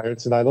had prior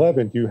to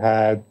 9/11. You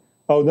had,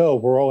 oh no,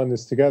 we're all in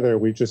this together.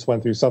 We just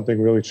went through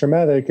something really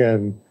traumatic.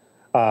 And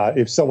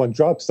if someone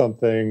drops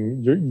something,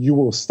 you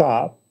will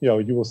stop,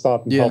 you will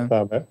stop and help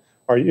them.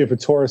 Or if a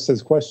tourist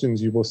has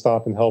questions, you will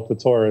stop and help the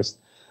tourist,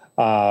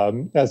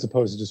 as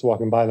opposed to just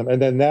walking by them. And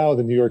then now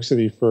the New York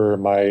City for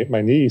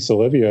my niece,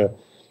 Olivia,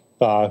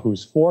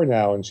 who's 4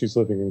 now, and she's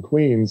living in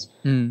Queens.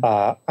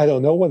 I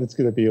don't know what it's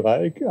going to be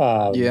like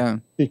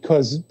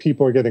because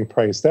people are getting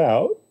priced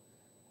out.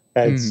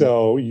 And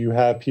so you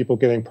have people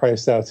getting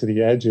priced out to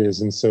the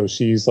edges. And so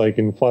she's like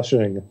in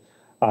Flushing.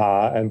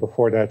 And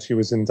before that, she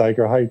was in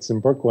Diker Heights in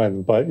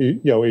Brooklyn. But,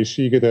 is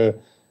she going to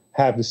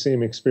have the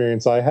same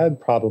experience I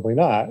had? Probably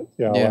not.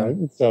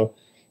 So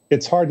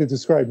it's hard to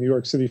describe New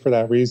York City for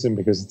that reason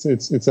because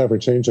it's ever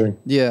changing.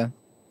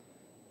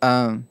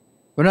 Well,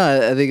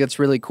 no, I think it's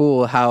really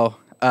cool how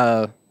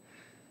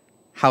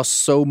how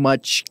so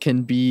much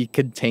can be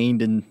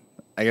contained in,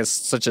 I guess,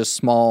 such a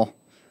small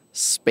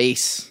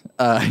space.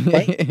 Right?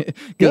 Because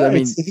Yeah, I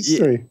mean, it's the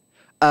history.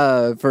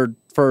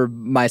 for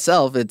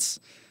myself, it's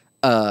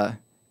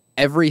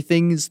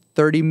everything's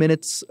 30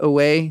 minutes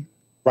away.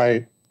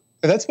 Right.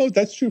 And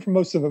that's true for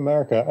most of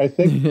America. I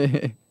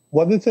think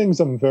one of the things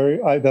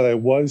that I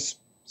was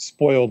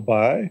spoiled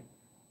by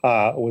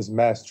was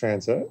mass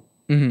transit.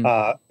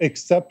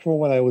 Except for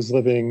when I was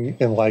living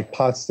in like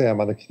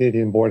Potsdam on the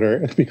Canadian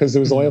border, because there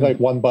was only like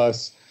one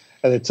bus,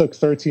 and it took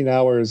 13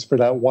 hours for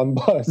that one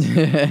bus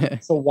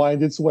to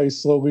wind its way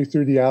slowly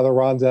through the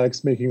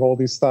Adirondacks, making all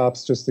these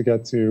stops just to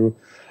get to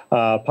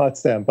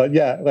Potsdam. But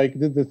yeah, like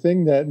the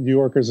thing that New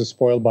Yorkers are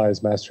spoiled by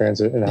is mass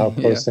transit and how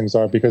close things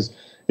are. Because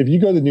if you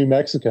go to New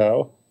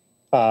Mexico,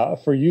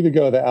 for you to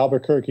go to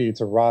Albuquerque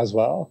to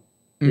Roswell,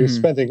 you're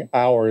spending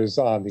hours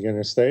on the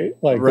interstate.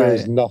 Like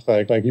there's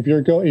nothing. Like if you're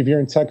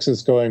in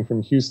Texas going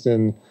from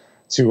Houston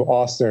to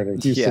Austin or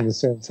Houston to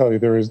San Antonio,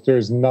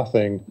 there's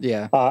nothing.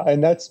 Yeah.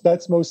 And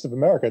that's most of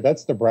America.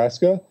 That's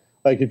Nebraska.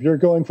 Like if you're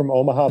going from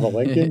Omaha to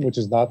Lincoln, which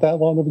is not that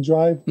long of a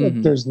drive,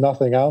 there's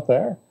nothing out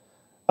there.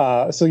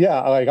 So yeah,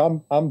 like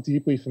I'm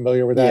deeply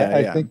familiar with that.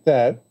 I think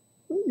that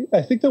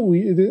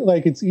we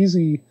like it's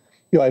easy.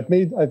 You know,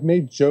 I've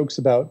made jokes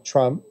about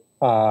Trump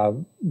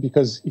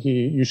because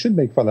you should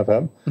make fun of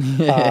him.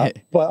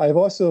 But I've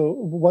also,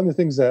 one of the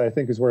things that I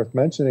think is worth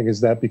mentioning is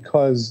that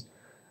because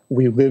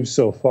we live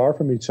so far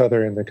from each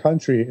other in the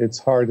country, it's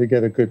hard to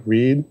get a good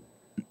read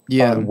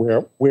on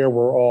where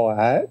we're all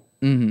at.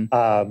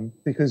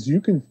 Because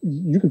you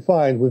can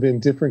find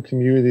within different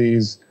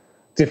communities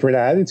different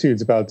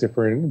attitudes about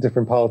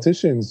different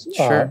politicians,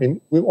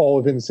 we're all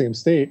within the same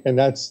state, and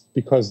that's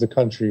because the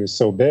country is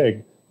so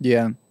big.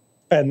 Yeah.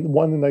 And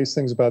one of the nice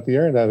things about the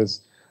internet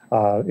is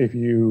if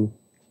you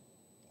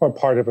are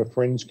part of a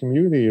fringe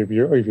community, if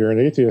you're an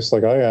atheist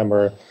like I am,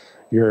 or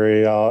you're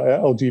a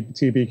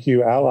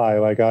LGBTQ ally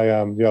like I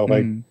am,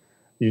 like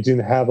you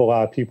didn't have a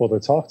lot of people to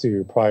talk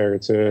to prior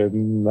to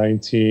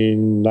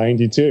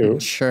 1992.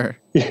 Sure.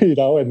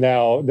 And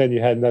then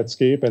you had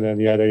Netscape, and then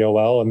you had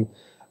AOL, and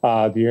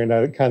the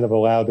internet kind of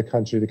allowed the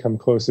country to come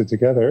closer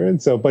together.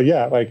 And so, but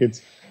yeah, like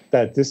it's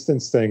that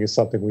distance thing is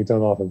something we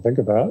don't often think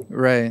about.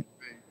 Right.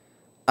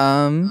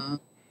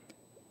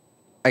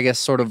 I guess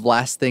sort of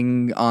last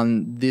thing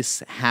on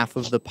this half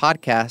of the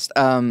podcast.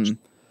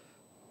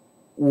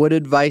 What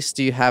advice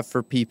do you have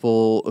for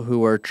people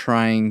who are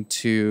trying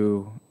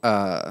to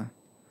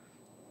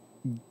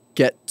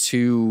get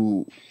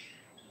to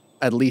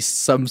at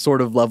least some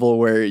sort of level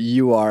where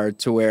you are,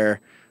 to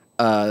where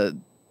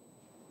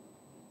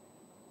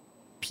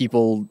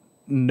people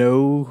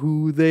know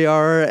who they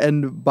are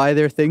and buy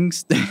their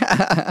things?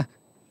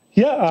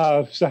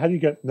 Yeah. So how do you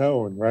get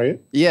known, right?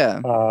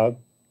 Yeah.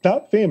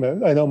 Not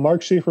famous. I know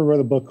Mark Schaefer wrote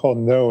a book called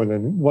Known,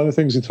 and one of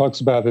the things he talks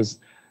about is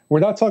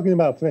we're not talking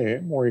about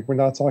fame, or we're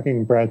not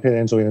talking Brad Pitt,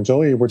 Angelina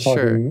Jolie. We're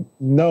talking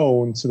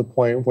known to the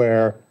point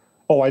where,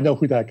 I know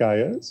who that guy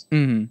is.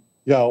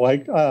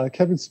 Like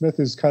Kevin Smith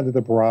is kind of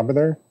the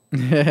barometer,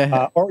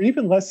 or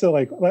even less so.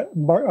 Like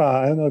Mark,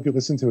 I don't know if you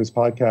listen to his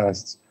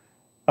podcasts.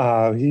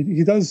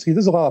 He does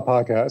a lot of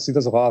podcasts. He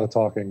does a lot of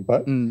talking,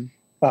 but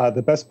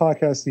the best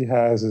podcast he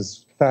has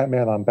is Fat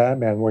Man on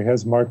Batman, where he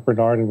has Mark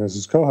Bernardin as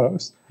his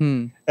co-host.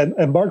 And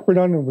Mark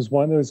Bernardin was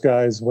one of those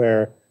guys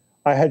where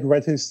I had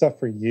read his stuff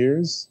for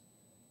years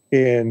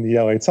in the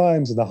LA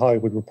Times and the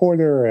Hollywood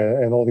Reporter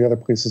and all the other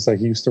places that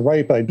he used to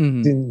write, but I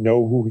didn't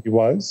know who he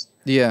was.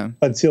 Yeah.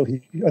 Until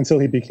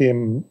he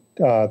became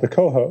the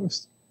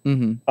co-host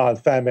on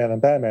Fat Man on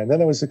Batman.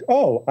 Then I was like,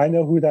 I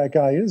know who that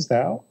guy is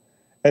now.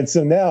 And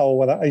so now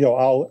when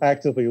I'll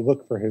actively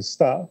look for his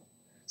stuff.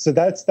 So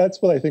that's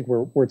what I think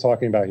we're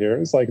talking about here.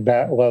 It's like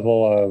that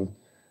level of,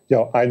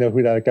 I know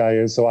who that guy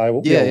is. So I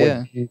will.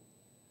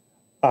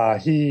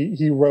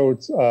 He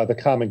wrote the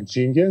comic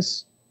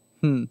Genius.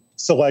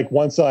 So like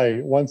once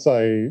I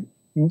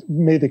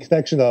made the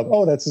connection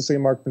of, that's the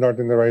same Mark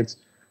Bernardin that writes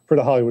for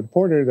the Hollywood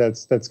Reporter.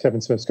 That's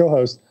Kevin Smith's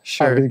co-host.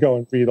 Sure. I'm going to go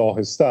and read all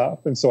his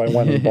stuff. And so I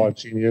went and bought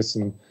Genius,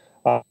 and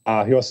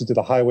he also did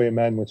The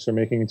Highwaymen, which they're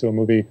making into a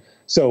movie.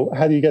 So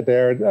how do you get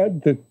there?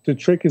 The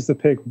trick is to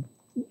pick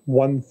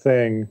one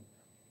thing,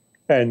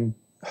 and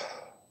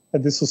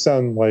this will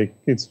sound like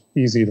it's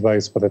easy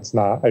advice, but it's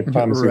not. I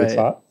promise you it's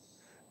not.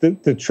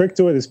 The trick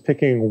to it is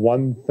picking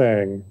one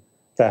thing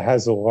that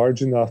has a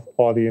large enough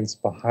audience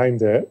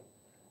behind it,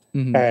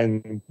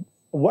 and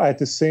at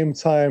the same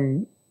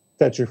time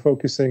that you're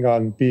focusing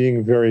on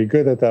being very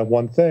good at that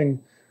one thing,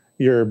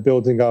 you're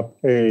building up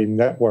a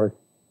network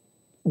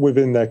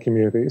within that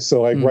community.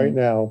 So like right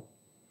now,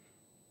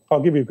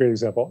 I'll give you a great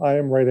example. I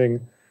am writing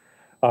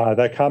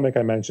that comic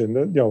I mentioned.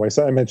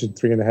 I mentioned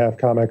 3.5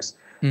 comics.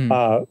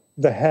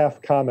 The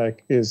half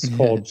comic is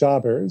called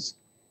Jobbers,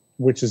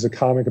 which is a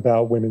comic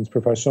about women's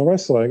professional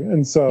wrestling.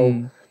 And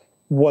so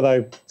what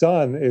I've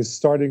done is,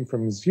 starting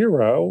from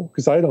zero,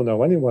 because I don't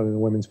know anyone in the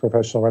women's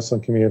professional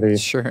wrestling community.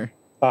 Sure.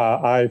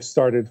 I've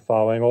started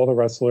following all the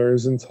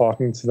wrestlers and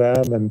talking to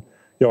them. And,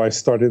 I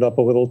started up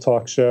a little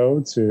talk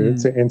show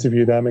to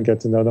interview them and get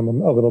to know them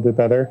a little bit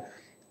better.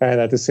 and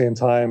at the same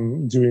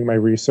time doing my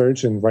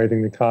research and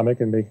writing the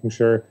comic and making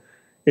sure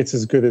it's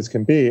as good as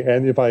can be.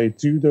 And if I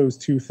do those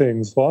two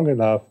things long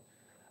enough,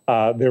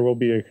 there will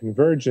be a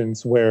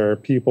convergence where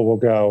people will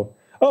go,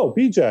 "Oh,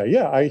 BJ,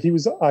 yeah, I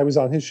was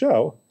on his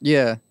show."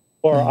 Yeah.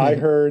 Or I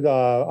heard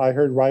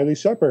Riley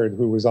Shepard,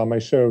 who was on my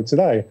show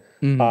today.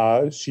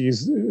 Mm-hmm.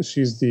 She's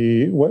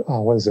the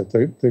what is it?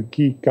 The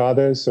geek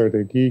goddess or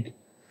the geek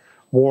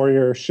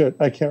warrior? Shit,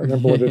 I can't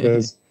remember what it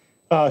is.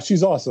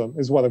 She's awesome,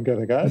 is what I'm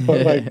getting at.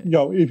 But like,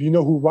 if you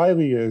know who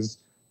Riley is,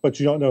 but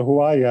you don't know who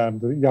I am,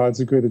 the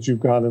odds are good that you've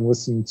gone and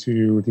listened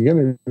to the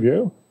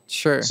interview.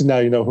 Sure. So now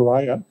you know who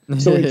I am.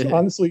 So it's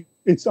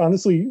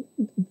honestly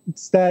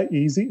that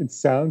easy. It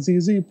sounds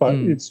easy, but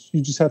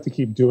you just have to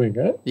keep doing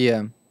it.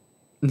 Yeah.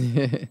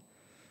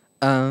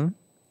 Well,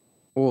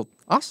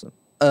 awesome.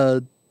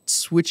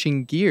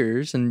 Switching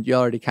gears, and you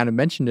already kind of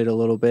mentioned it a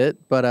little bit,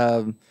 but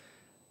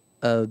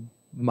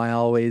my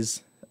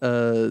always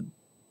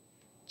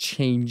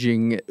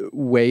changing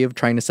way of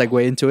trying to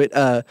segue into it.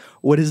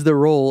 What is the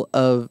role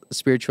of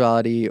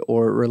spirituality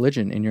or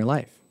religion in your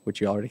life, which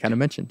you already kind of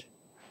mentioned?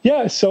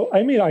 Yeah. So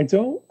I mean, I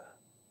don't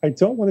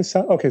want to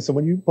sound okay. So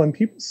when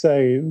people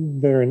say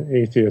they're an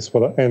atheist,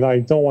 and I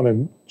don't want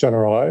to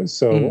generalize,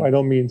 so I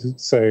don't mean to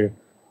say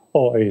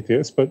all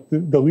atheists, but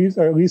at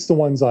least the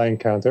ones I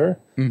encounter,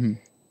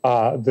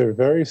 they're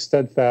very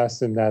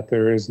steadfast in that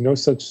there is no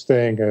such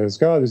thing as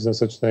God. There's no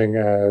such thing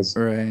as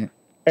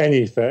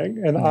anything,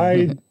 and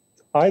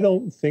I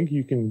don't think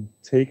you can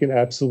take an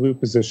absolute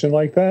position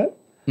like that.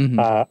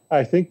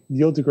 I think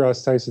Neil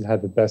deGrasse Tyson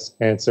had the best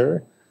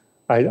answer.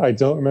 I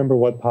don't remember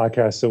what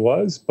podcast it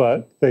was,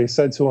 but they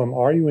said to him,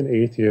 "Are you an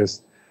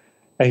atheist?"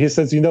 And he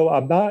says,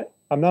 I'm not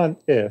an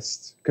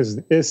ist, because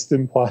an ist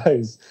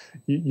implies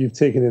you've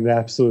taken an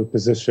absolute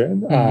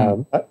position.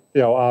 I'm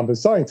a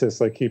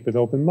scientist. I keep an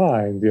open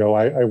mind.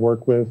 I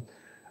work with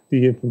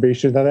the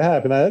information that I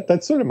have. And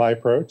that's sort of my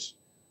approach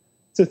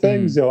to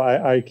things.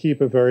 I keep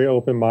a very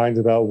open mind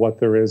about what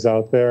there is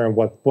out there and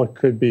what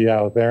could be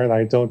out there. And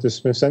I don't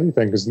dismiss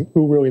anything, because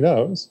who really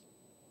knows?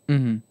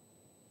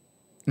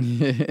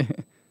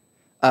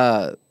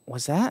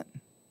 Was that?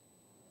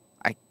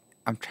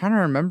 I'm trying to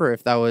remember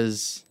if that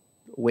was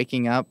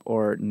Waking Up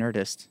or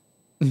Nerdist.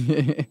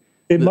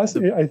 It must.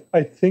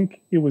 I think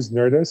it was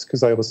Nerdist,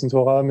 because I listen to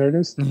a lot of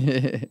Nerdist.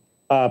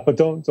 But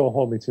don't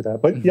hold me to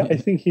that. But yeah, I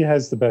think he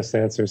has the best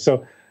answer.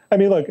 So I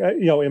mean, look,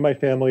 in my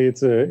family,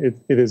 it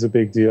is a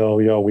big deal.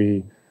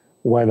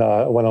 When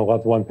a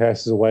loved one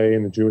passes away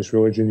in the Jewish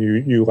religion,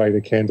 you light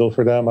a candle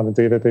for them on the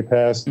day that they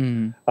passed.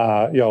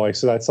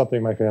 So that's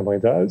something my family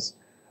does.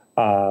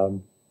 I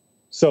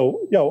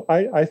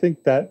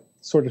think that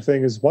sort of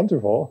thing is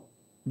wonderful.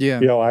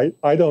 Yeah.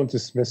 I don't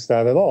dismiss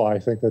that at all. I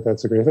think that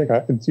that's a great thing.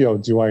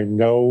 Do I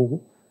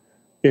know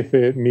if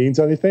it means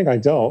anything? I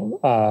don't.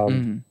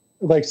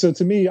 So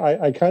to me,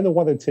 I kind of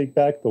want to take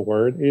back the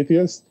word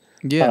atheist.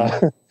 Yeah.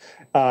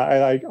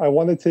 And I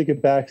want to take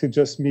it back to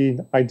just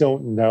mean I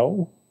don't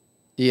know.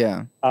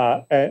 Yeah.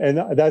 And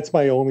that's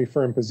my only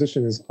firm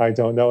position is I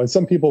don't know. And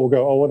some people will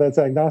go, "Oh, well, that's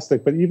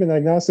agnostic." But even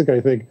agnostic, I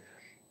think,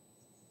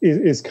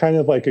 is kind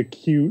of like a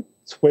cute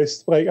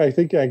twist. Like, I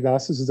think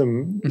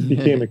agnosticism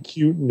became a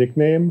cute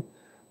nickname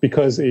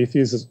because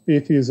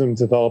atheism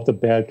developed a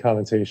bad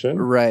connotation.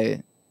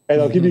 Right.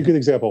 And I'll give you a good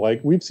example.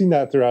 Like, we've seen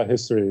that throughout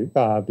history,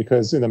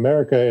 because in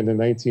America in the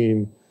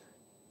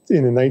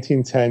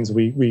 1910s,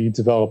 we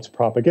developed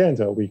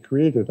propaganda. We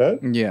created it.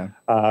 Yeah.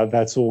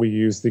 That's what we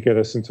used to get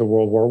us into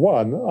World War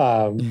I.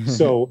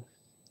 So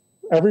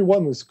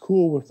everyone was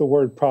cool with the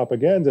word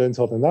propaganda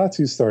until the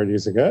Nazis started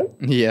using it.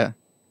 Yeah.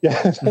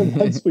 Yeah. And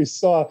once we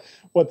saw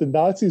what the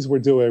Nazis were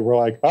doing, we're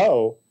like,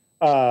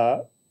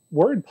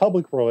 we're in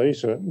public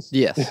relations.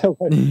 Yes.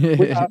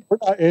 we're not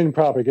in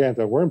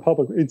propaganda. We're in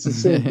public. It's the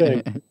same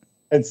thing.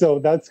 And so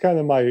that's kind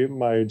of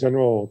my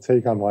general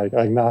take on like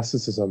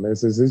agnosticism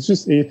is it's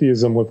just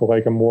atheism with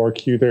like a more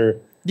cuter,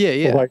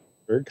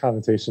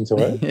 connotation to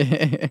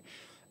it.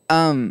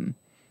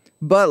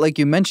 But like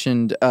you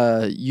mentioned,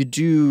 you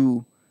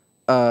do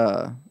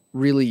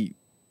really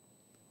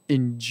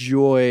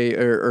enjoy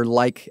or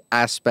like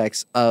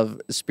aspects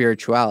of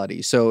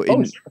spirituality. So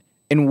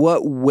in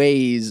what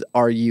ways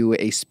are you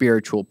a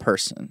spiritual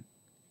person?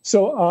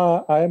 So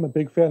I am a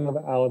big fan of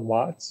Alan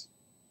Watts.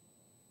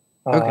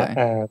 Okay.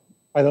 And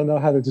I don't know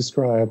how to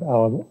describe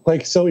Alan.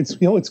 Like, so it's,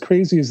 what's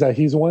crazy is that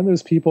he's one of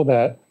those people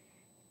that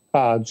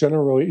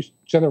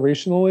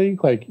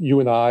generationally, like you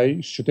and I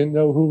shouldn't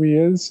know who he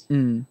is.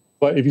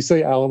 But if you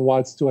say Alan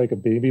Watts to like a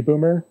baby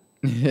boomer,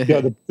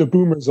 the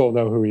boomers all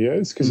know who he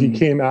is because he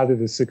came out of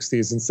the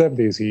 60s and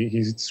 70s. He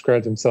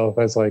described himself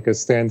as like a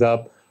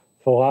stand-up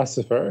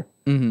philosopher.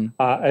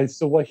 And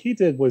so what he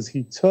did was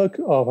he took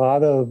a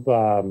lot of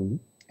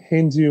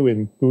Hindu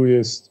and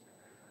Buddhist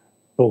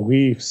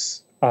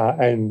beliefs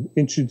and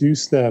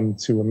introduced them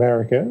to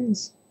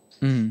Americans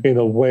in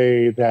a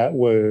way that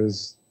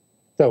was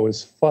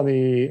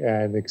funny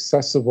and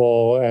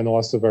accessible and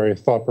also very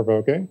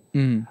thought-provoking.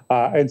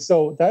 And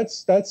so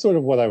that's sort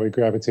of what I would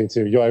gravitate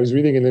to. I was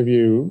reading an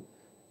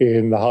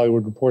in The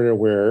Hollywood Reporter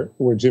where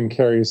Jim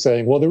Carrey is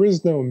saying, well, there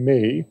is no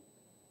me.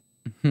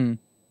 Mhm.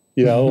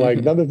 You know,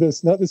 like none of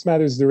this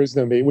matters. There is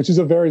no me, which is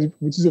a very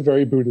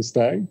Buddhist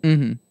thing.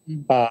 Mhm.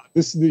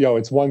 This,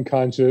 it's one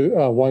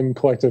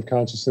collective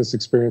consciousness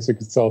experiencing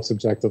itself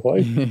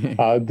subjectively.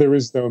 There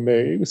is no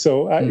me.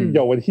 So,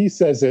 when he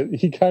says it,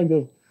 he kind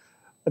of,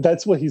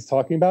 that's what he's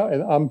talking about,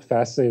 and I'm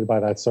fascinated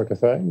by that sort of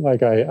thing.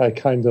 Like, I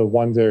kind of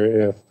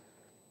wonder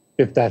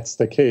if that's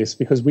the case,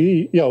 because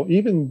we,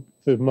 even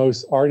the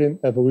most ardent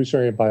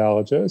evolutionary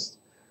biologists,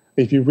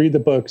 if you read the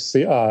book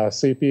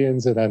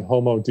Sapiens and then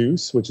Homo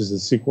Deus, which is a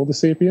sequel to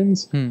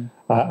Sapiens,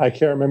 I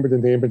can't remember the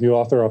name of the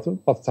author off the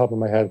top of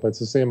my head, but it's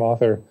the same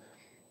author.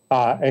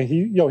 And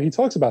he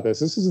talks about this.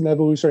 This is an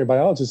evolutionary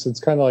biologist. It's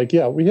kind of like,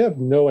 we have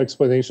no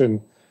explanation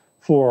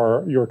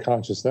for your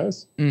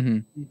consciousness. Mm-hmm.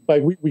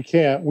 Like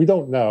we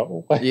don't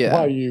know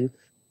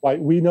why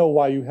we know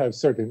why you have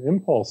certain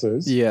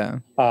impulses. Yeah.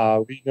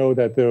 We know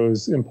that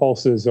those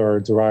impulses are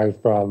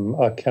derived from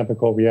a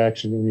chemical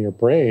reaction in your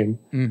brain,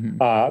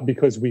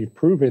 because we've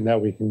proven that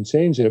we can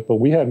change it, but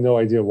we have no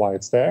idea why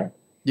it's there.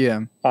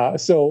 Yeah.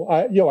 So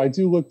I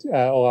do look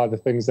at a lot of the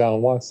things that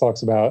Alan Watts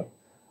talks about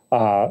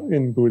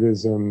in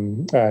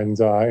Buddhism and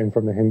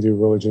from the Hindu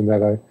religion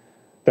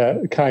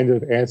that kind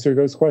of answer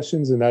those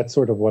questions, and that's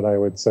sort of what I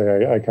would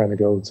say I kind of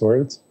go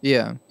towards.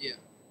 Yeah.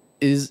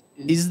 Is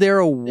there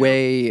a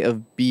way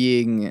of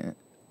being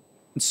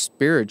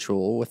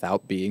spiritual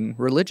without being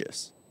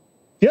religious?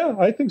 Yeah,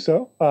 I think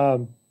so.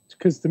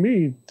 Because to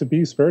me, to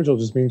be spiritual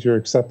just means you're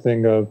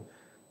accepting of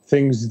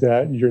things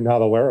that you're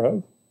not aware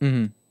of.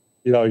 Mm-hmm.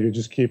 You're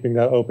just keeping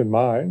that open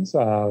mind.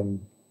 After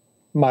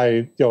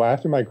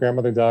my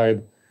grandmother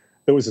died,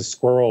 there was a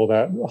squirrel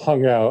that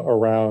hung out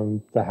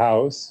around the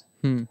house,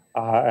 and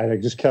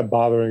it just kept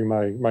bothering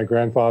my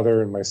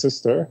grandfather and my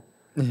sister.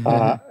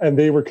 And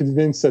they were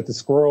convinced that the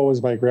squirrel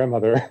was my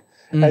grandmother.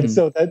 Mm-hmm. And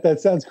so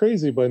that sounds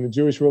crazy, but in the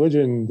Jewish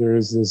religion,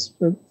 there's this,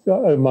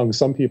 among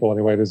some people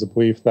anyway, there's a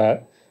belief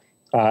that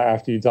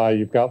after you die,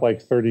 you've got like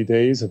 30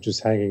 days of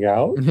just hanging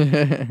out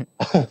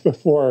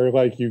before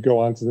like you go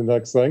on to the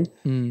next thing.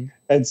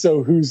 And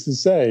so who's to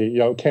say,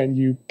 can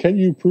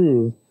you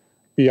prove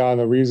beyond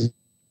a reasonable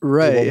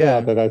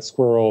doubt that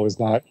squirrel is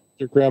not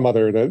your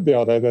grandmother,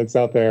 that's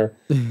out there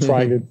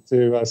trying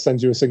to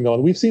send you a signal?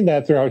 And we've seen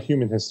that throughout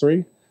human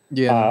history.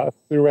 Yeah.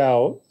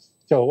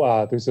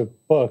 There's a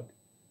book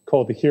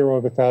called The Hero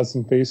of a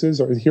Thousand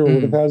Faces, or The Hero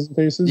with a Thousand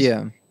Faces,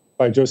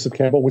 by Joseph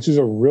Campbell, which is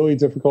a really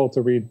difficult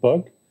to read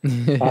book.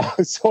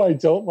 So I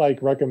don't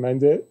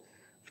recommend it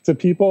to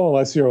people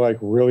unless you're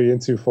really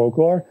into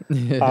folklore.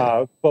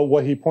 But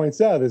what he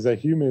points out is that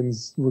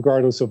humans,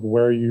 regardless of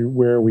where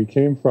we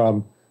came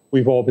from,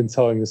 we've all been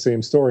telling the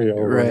same story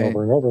over and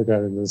over and over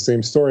again. And the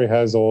same story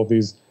has all of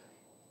these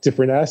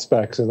different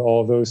aspects, and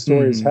all of those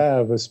stories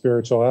have a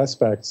spiritual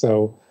aspect.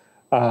 So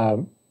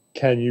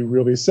can you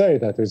really say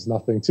that there's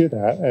nothing to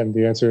that? And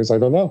the answer is, I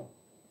don't know.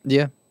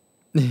 Yeah.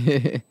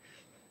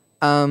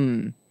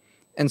 And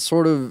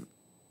sort of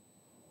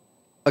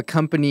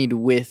accompanied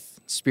with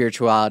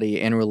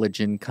spirituality and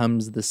religion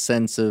comes the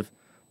sense of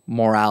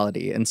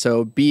morality. And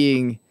so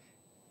being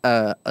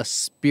a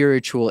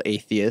spiritual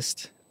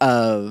atheist,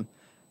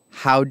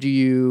 how do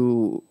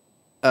you,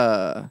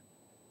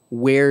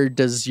 where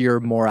does your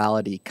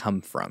morality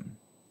come from?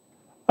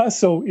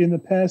 So in the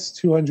past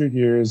 200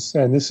 years,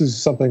 and this is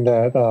something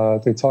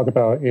that they talk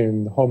about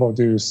in Homo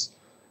Deus,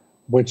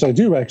 which I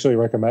do actually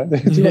recommend. I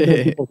do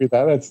recommend people read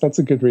that. That's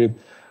a good read.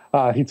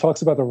 He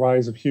talks about the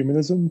rise of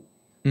humanism,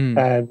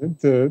 and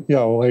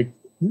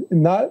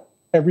not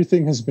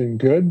everything has been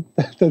good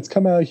that's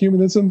come out of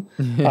humanism.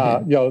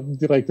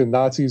 The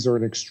Nazis are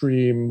an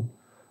extreme.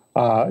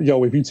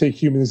 If you take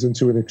humanism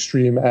to an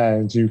extreme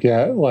end, you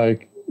get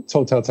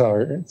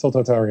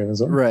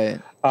totalitarianism. Right.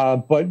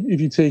 But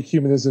if you take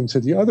humanism to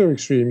the other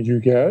extreme, you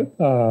get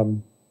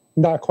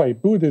not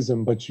quite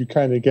Buddhism, but you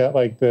kind of get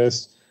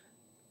this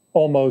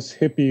almost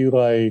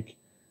hippie,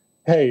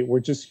 hey,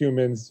 we're just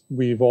humans.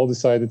 We've all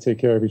decided to take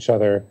care of each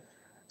other.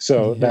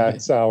 So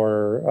that's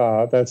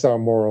our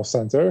moral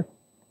center.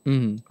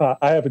 Mm-hmm.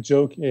 I have a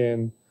joke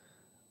in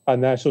A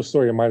National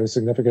Story of Minor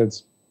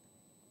Significance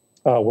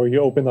where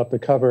you open up the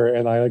cover,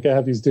 and I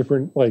have these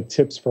different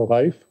tips for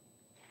life.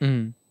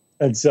 Mm-hmm.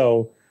 And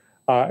so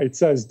it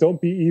says,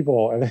 don't be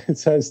evil. And it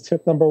says,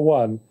 tip number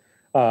 1,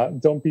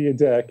 don't be a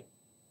dick.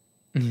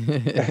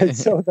 And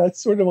so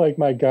that's sort of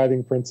my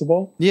guiding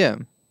principle. Yeah.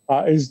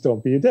 Is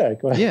don't be a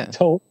dick.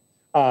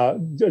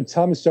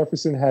 Thomas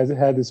Jefferson has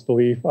had this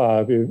belief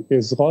of,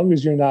 as long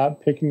as you're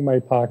not picking my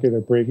pocket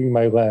or breaking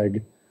my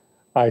leg,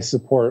 I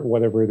support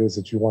whatever it is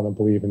that you want to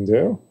believe and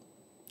do.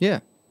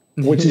 Yeah.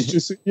 Which is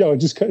just,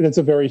 that's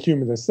a very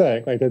humanist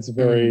thing. That's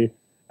very...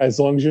 As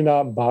long as you're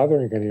not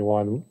bothering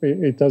anyone,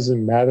 it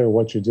doesn't matter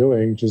what you're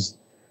doing. Just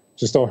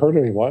don't hurt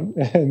anyone.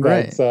 And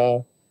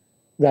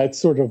that's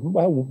sort of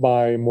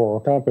my moral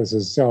compass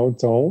is,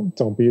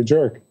 don't be a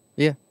jerk.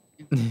 Yeah.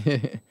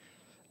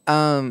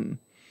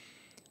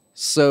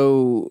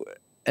 So,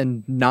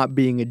 and not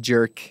being a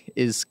jerk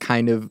is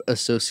kind of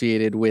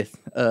associated with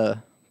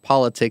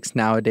politics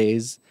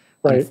nowadays.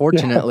 Right.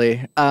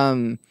 unfortunately.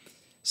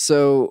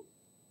 So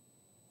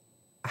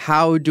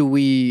how do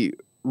we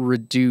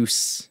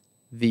reduce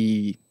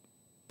the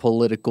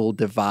political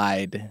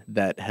divide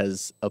that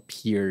has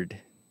appeared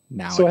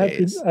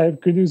nowadays? So I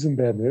have good news and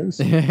bad news.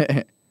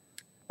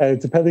 And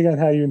depending on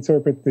how you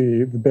interpret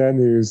the bad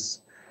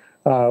news,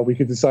 we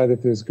could decide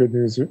if there's good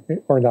news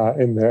or not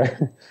in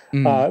there.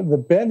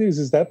 The bad news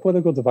is that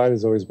political divide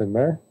has always been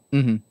there.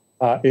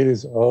 It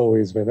has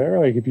always been there.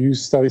 Like if you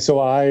study, so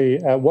I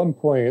at one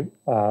point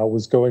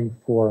was going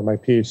for my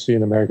PhD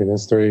in American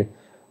history.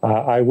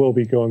 I will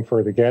be going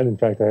for it again. In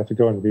fact, I have to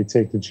go and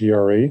retake the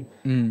GRE,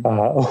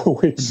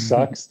 which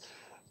sucks.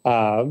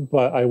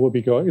 But I will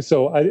be going.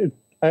 So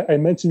I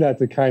mentioned that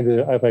to kind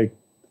of like.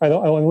 I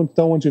don't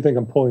want you to think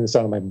I'm pulling this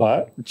out of my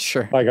butt.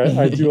 Sure. Like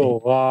I do a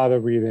lot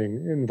of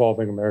reading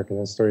involving American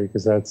history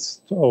because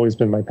that's always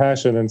been my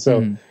passion. And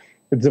so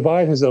the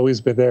divide has always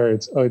been there.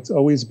 It's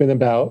always been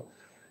about,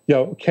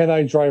 can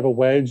I drive a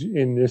wedge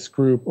in this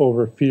group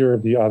over fear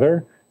of the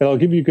other? And I'll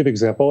give you a good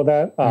example of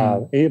that.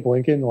 Abe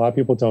Lincoln, a lot of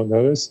people don't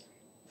know this,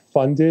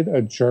 funded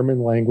a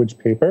German language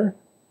paper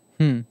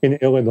in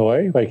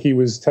Illinois. Like he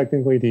was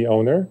technically the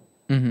owner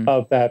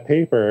of that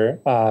paper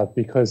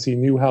because he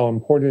knew how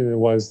important it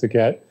was to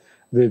get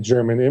the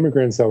German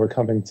immigrants that were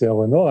coming to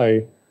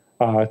Illinois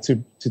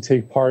to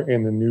take part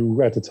in the new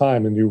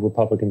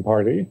Republican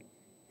Party.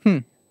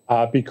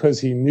 Because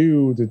he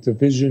knew the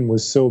division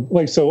was so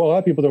a lot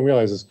of people don't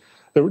realize this.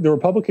 The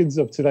Republicans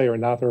of today are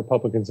not the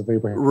Republicans of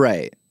Abraham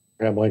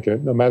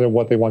Lincoln, no matter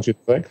what they want you to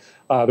think.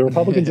 The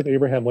Republicans of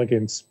Abraham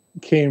Lincoln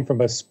came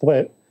from a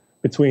split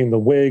between the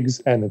Whigs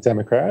and the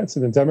Democrats.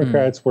 And the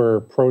Democrats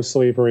were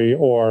pro-slavery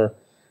or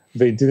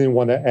they didn't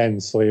want to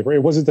end slavery.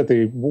 It wasn't that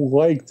they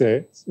liked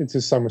it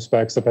to some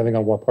respects, depending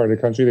on what part of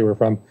the country they were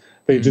from.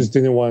 They just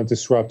didn't want to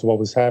disrupt what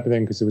was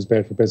happening because it was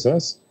bad for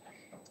business.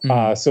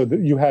 So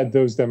you had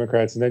those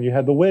Democrats, and then you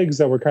had the Whigs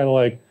that were kind of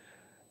like,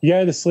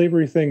 yeah, the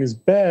slavery thing is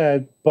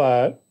bad,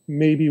 but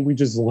maybe we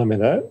just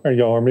limit it,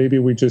 or maybe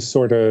we just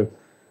sort of,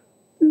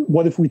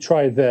 what if we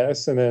try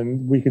this and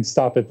then we could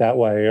stop it that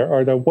way?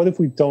 Or what if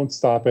we don't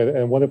stop it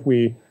and what if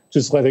we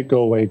just let it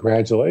go away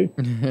gradually?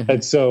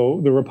 And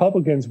so the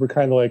Republicans were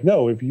kind of like,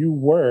 no, if you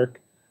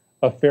work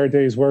a fair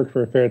day's work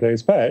for a fair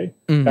day's pay,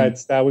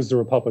 that was the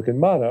Republican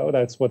motto.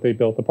 That's what they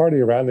built the party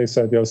around. They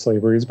said,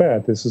 slavery is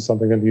bad. This is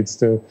something that needs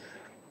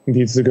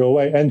to go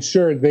away. And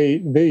sure,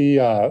 they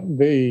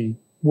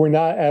were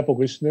not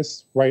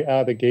abolitionists right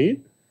out of the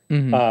gate.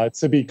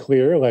 To be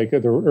clear, like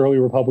the early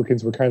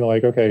Republicans were kind of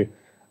like, okay,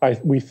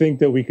 we think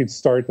that we could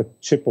start to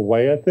chip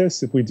away at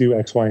this if we do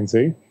X, Y, and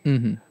Z.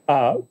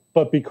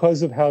 But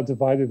because of how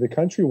divided the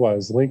country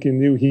was, Lincoln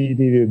knew he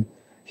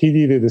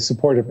needed the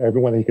support of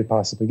everyone he could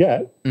possibly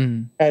get.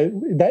 And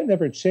that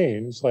never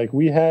changed. Like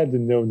we had the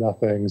Know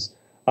Nothings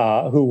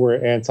who were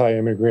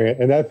anti-immigrant.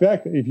 And in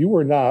fact, if you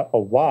were not a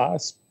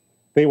WASP,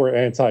 they were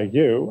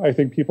anti-you. I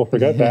think people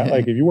forget that.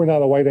 Like if you were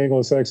not a white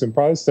Anglo-Saxon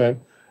Protestant,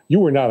 you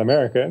were not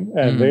American,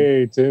 and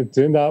they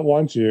did not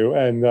want you.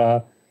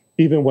 And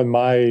even when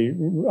my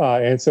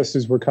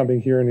ancestors were coming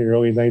here in the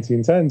early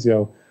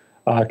 1910s,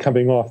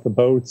 coming off the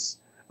boats,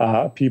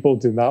 people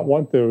did not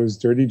want those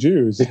dirty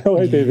Jews. There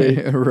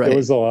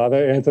was a lot of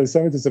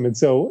anti-Semitism, and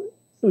so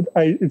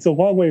it's a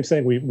long way of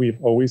saying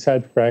we've always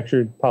had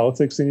fractured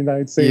politics in the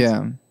United States.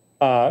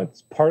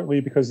 It's partly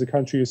because the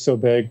country is so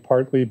big,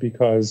 partly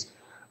because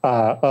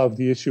of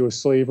the issue of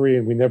slavery,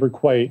 and we never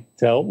quite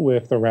dealt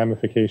with the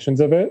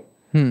ramifications of it.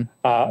 In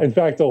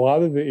fact, a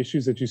lot of the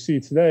issues that you see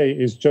today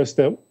is just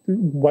that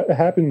what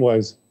happened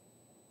was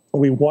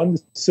we won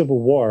the Civil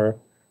War,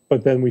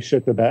 but then we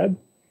shit the bed.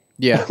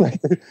 Yeah.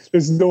 Like,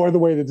 there's no other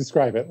way to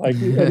describe it. Like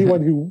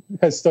anyone who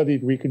has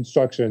studied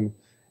Reconstruction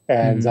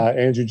and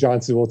Andrew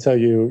Johnson will tell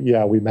you,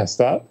 yeah, we messed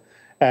up.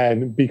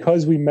 And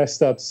because we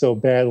messed up so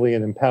badly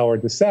and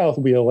empowered the South,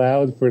 we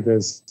allowed for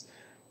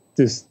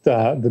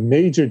the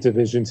major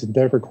division to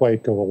never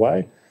quite go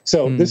away.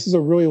 So this is a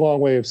really long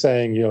way of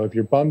saying, if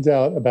you're bummed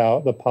out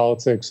about the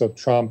politics of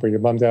Trump or you're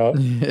bummed out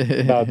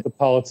about the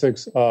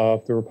politics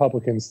of the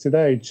Republicans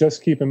today,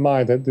 just keep in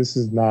mind that this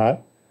is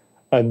not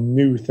a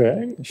new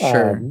thing.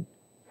 Sure.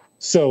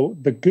 So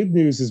the good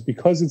news is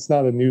because it's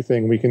not a new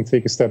thing, we can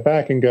take a step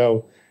back and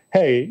go,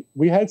 hey,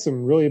 we had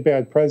some really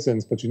bad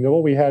presidents, but you know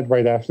what we had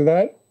right after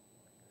that?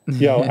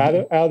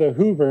 Out of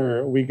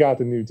Hoover, we got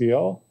the New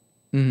Deal.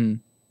 And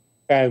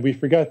we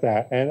forget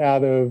that. And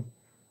out of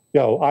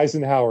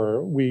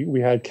Eisenhower, we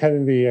had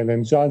Kennedy and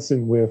then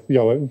Johnson with,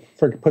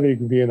 for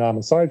putting Vietnam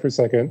aside for a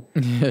second,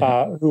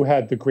 who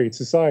had the Great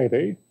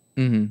Society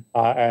and,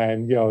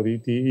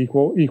 the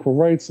equal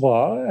rights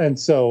law. And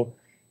so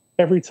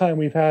every time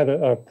we've had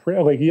out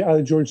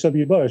of George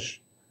W. Bush,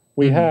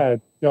 we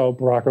had,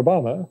 Barack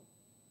Obama.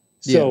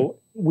 So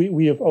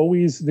we have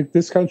always,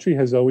 this country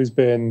has always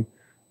been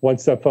one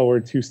step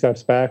forward, two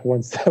steps back,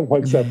 one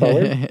step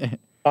forward.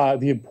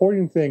 The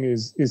important thing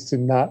is to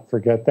not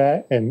forget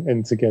that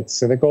and to get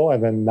cynical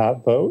and then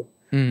not vote.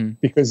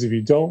 Because if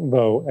you don't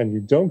vote and you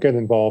don't get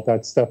involved,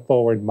 that step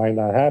forward might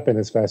not happen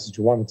as fast as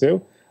you want it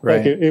to. Right.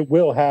 Like it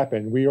will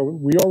happen. We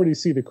already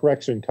see the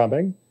correction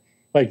coming.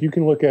 like you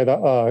can look at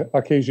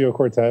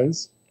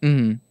Ocasio-Cortez,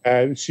 Hmm.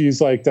 and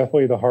she's like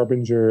definitely the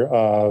harbinger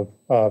of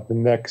the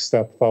next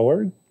step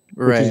forward,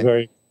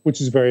 Right.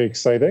 which is very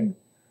exciting.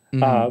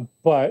 Hmm.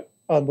 But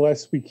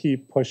unless we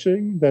keep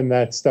pushing, then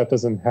that step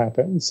doesn't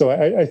happen. So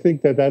I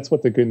think that that's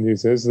what the good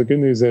news is. The good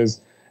news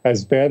is,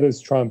 as bad as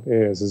Trump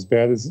is, as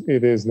bad as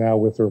it is now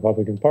with the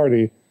Republican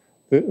Party,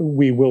 that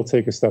we will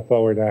take a step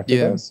forward after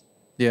Yeah. this.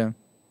 Yeah.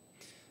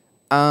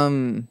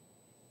 Um,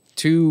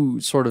 Two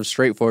sort of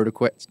straightforward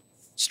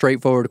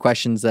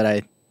questions that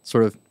I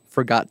sort of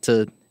forgot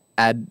to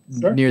add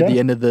Sure, near yeah. the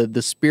end of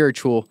the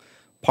spiritual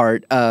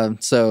part.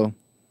 So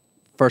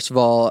first of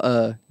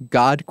all,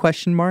 God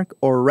question mark,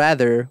 or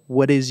rather,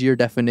 what is your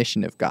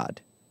definition of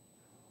God?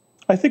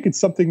 I think it's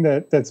something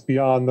that's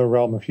beyond the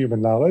realm of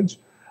human knowledge.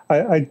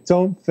 I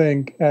don't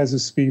think as a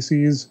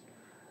species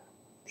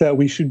that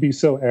we should be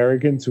so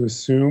arrogant to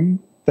assume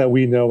that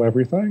we know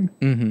everything.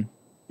 Mm-hmm.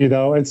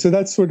 And so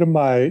that's sort of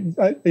I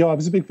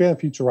was a big fan of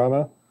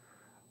Futurama,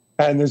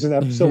 and there's an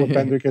episode where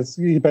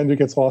Bender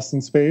gets lost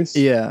in space,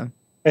 Yeah.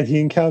 and he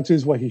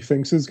encounters what he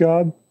thinks is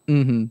God,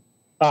 Mm-hmm.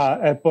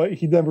 but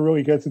he never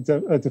really gets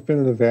a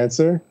definitive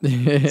answer.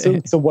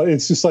 So what?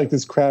 It's just like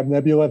this crab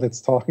nebula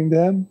that's talking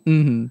to him.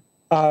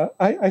 Mm-hmm.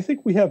 I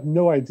think we have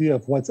no idea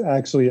of what's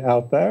actually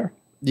out there,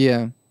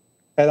 Yeah.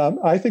 and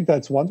I think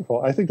that's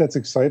wonderful. I think that's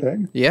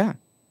exciting. Yeah.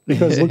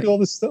 Because look at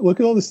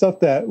all the stuff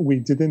that we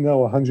didn't know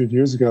 100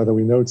 years ago that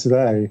we know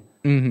today.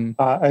 Mm-hmm.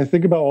 I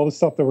think about all the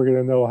stuff that we're going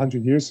to know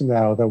 100 years from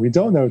now that we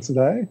don't know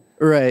today.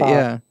 Right.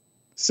 Yeah.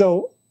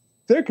 So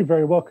there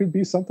could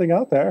be something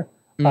out there.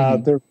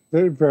 Mhm.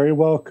 There very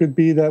well could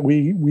be that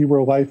we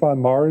were life on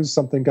Mars,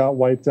 something got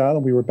wiped out,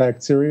 and we were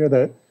bacteria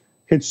that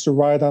hitched a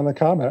ride on a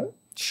comet.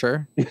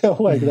 Sure.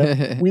 Like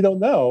that. We don't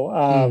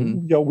know.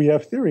 We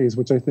have theories,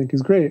 which I think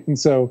is great. And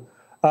so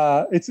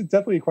it's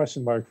definitely a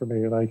question mark for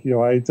me. Like,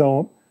 I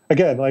don't.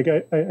 Again, like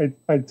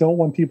I don't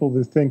want people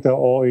to think that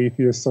all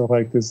atheists are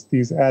like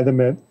these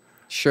adamant,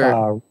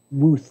 Sure.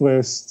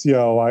 ruthless,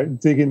 I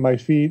dig in my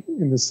feet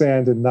in the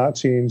sand and not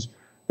change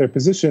their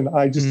position.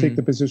 I just take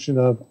the position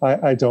of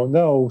I don't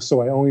know,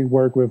 so I only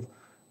work with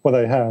what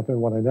I have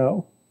and what I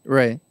know.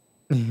 Right.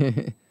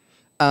 And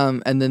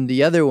then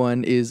the other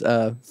one is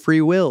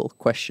free will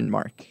question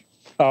mark.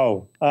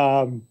 Oh,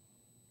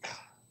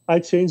 I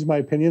change my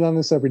opinion on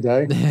this every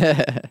day.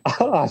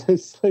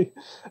 Honestly,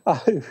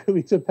 it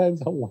really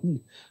depends on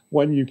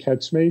when you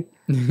catch me.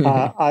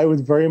 I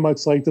would very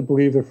much like to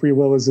believe that free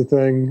will is a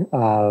thing.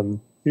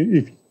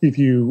 If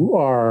you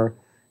are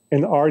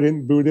an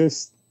ardent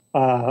Buddhist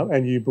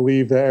and you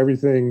believe that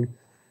everything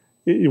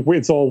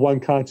it's all one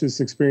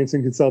conscious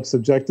experiencing itself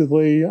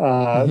subjectively,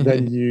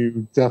 then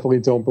you definitely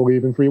don't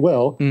believe in free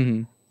will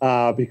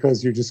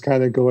because you're just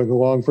kind of going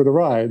along for the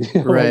ride.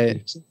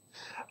 Right.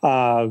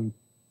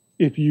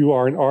 If you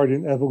are an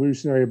ardent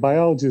evolutionary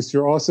biologist,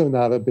 you're also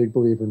not a big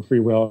believer in free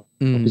will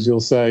because you'll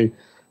say,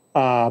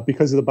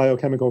 because of the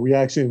biochemical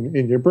reaction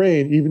in your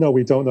brain, even though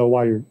we don't know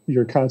why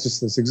your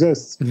consciousness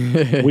exists,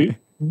 we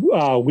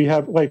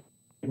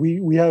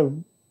have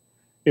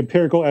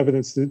empirical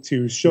evidence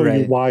to show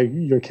you why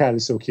your cat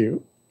is so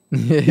cute.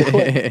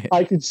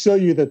 I could show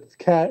you that the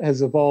cat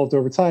has evolved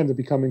over time to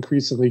become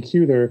increasingly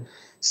cuter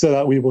so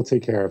that we will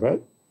take care of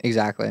it.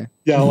 Exactly.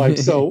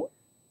 So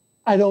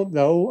I don't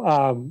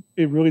know.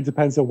 It really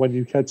depends on when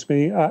you catch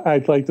me.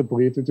 I'd like to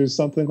believe that there's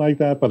something like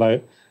that,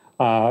 but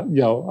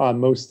on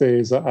most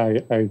days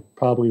I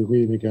probably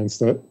lean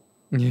against it.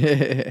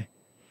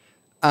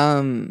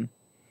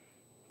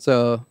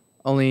 So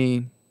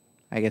only,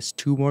 I guess,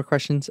 two more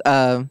questions.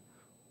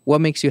 What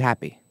makes you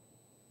happy?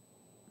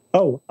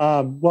 Well,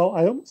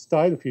 I almost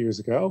died a few years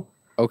ago.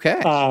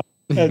 Okay.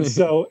 And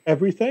so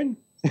everything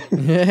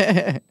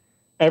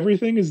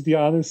is the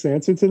honest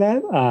answer to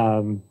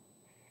that.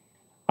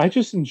 I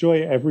just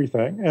enjoy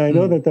everything. And I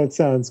know that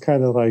sounds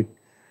kind of like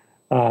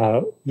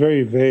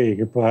very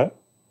vague, but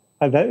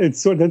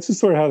that's just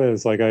sort of how it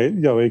is. Like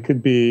it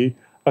could be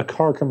a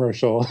car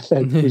commercial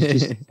that was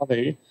just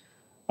funny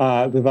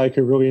that I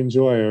could really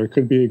enjoy, or it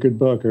could be a good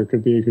book, or it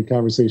could be a good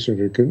conversation,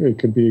 or it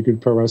could be a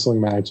good pro wrestling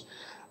match.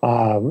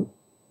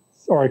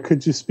 Or it could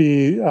just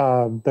be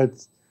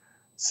that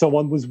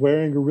someone was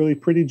wearing a really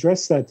pretty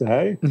dress that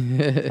day,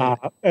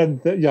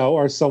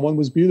 or someone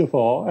was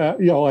beautiful.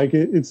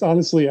 It's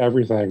honestly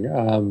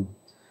everything.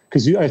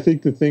 Because I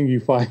think the thing you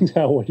find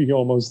out when you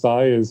almost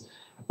die is,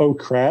 oh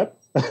crap,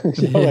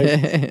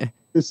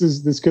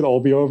 this could all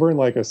be over in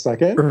like a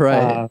second.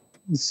 Right.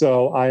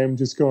 So I am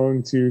just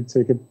going to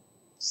take a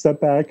step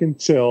back and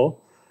chill,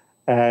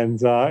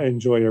 and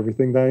enjoy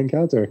everything that I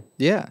encounter.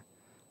 Yeah.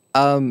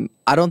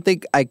 I don't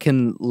think I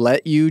can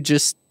let you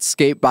just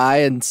skate by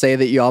and say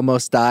that you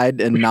almost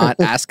died and not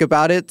ask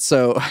about it.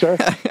 So Sure.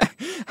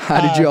 How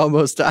did you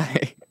almost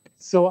die?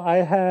 So I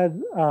had,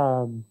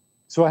 I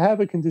have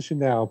a condition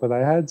now, but I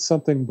had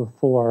something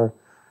before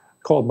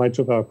called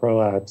mitral valve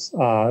prolapse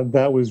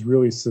that was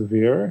really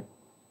severe.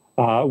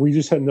 We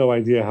just had no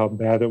idea how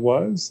bad it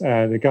was.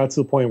 And it got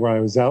to the point where I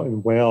was out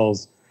in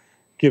Wales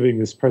giving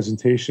this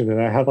presentation,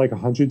 and I had like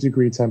 100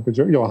 degree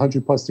temperature,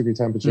 100 plus degree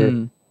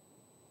temperature.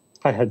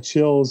 I had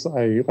chills.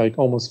 I like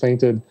almost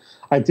fainted.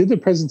 I did the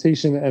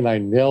presentation and I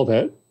nailed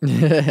it.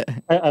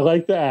 I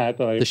like the ad.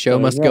 The show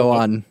must go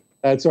on.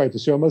 That's right. The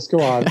show must go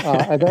on.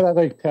 And then I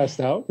like passed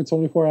out for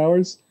 24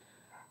 hours.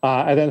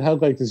 And then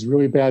had like this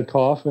really bad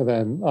cough. And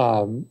then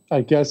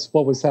I guess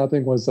what was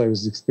happening was I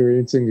was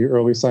experiencing the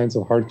early signs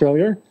of heart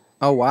failure.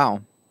 Oh,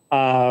 wow.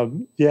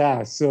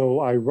 Yeah. So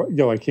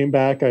I came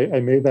back. I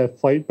made that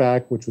flight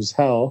back, which was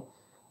hell,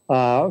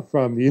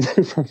 from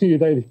the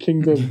United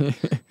Kingdom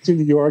to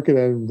New York, and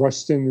then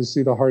rushed in to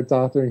see the heart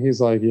doctor. And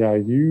he's like, "Yeah,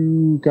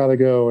 you got to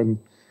go and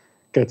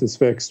get this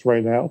fixed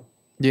right now."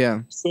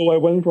 Yeah. So I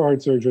went in for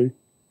heart surgery.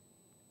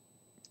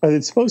 And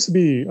it's supposed to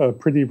be a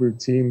pretty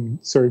routine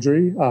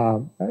surgery,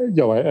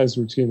 as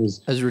routine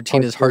as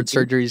heart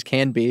surgeries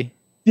can be.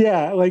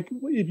 Yeah, like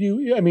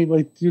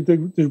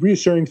the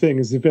reassuring thing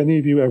is if any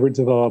of you ever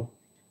develop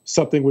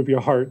something with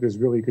your heart, there's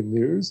really good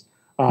news.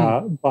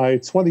 By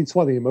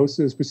 2020, most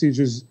of those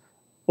procedures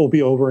will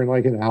be over in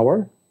like an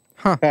hour,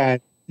 and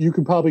you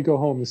could probably go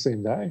home the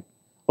same day.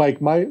 Like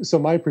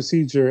my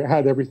procedure,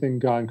 had everything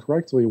gone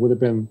correctly, would have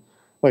been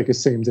like a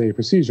same day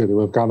procedure. They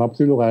would have gone up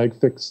through the leg,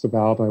 fixed the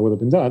valve, and I would have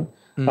been done.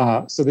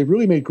 So they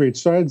really made great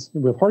strides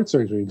with heart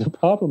surgery. The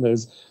problem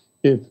is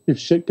if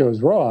shit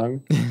goes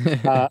wrong,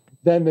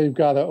 then they've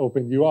got to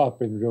open you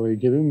up and really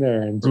get in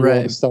there and do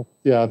all the stuff.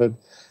 Yeah.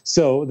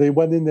 So they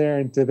went in there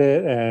and did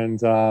it,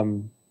 and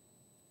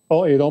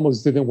it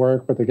almost didn't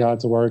work, but they got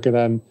it to work, and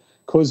then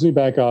closed me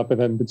back up. And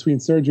then between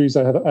surgeries,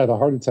 I had a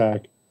heart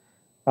attack,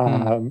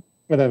 and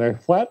then I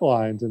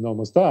flatlined and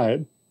almost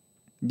died.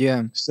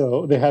 Yeah.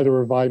 So they had to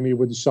revive me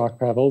with the shock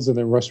paddles and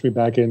then rush me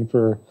back in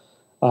for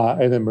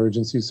an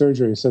emergency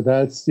surgery. So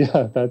that's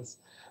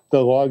the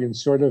long and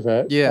short of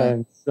it. Yeah.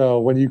 And so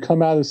when you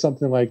come out of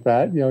something like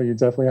that, you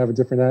definitely have a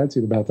different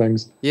attitude about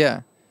things.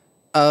 Yeah.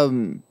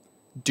 Do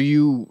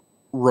you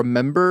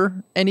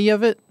remember any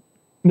of it?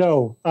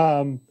 No.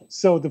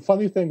 So the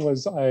funny thing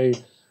was I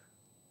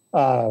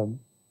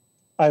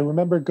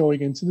remember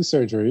going into the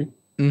surgery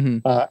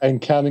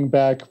and counting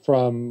back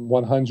from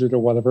 100 or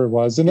whatever it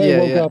was. And then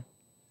I woke up,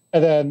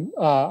 and then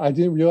I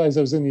didn't realize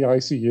I was in the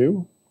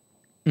ICU.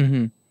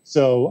 Mm-hmm.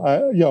 So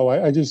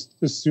I just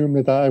assumed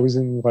that I was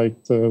in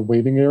like the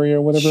waiting area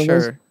or whatever it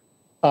was.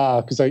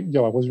 Because I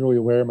wasn't really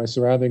aware of my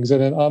surroundings.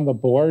 And then on the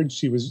board,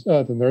 she was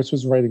the nurse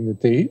was writing the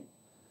date,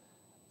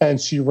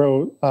 and she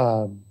wrote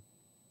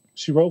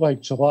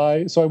like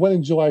July. So I went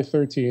in July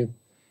 13th,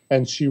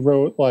 and she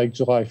wrote like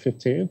July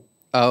 15th.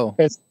 Oh,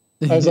 I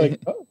was like,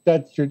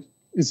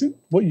 is it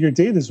what your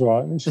date is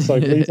wrong? And she's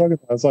like, what are you talking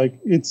about? I was like,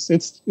 it's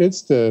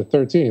the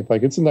 13th.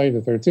 Like it's the night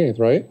of the 13th,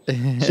 right?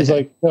 She's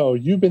like, no,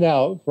 you've been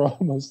out for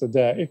almost a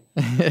day.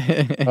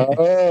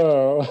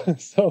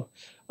 So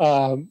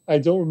I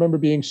don't remember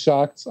being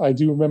shocked. I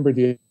do remember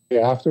the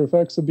after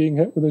effects of being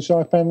hit with the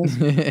shock panels,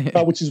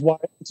 which is why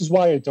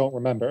I don't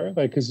remember.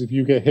 Like, because if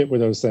you get hit with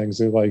those things,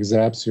 it like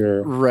zaps your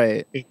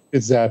it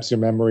zaps your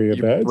memory a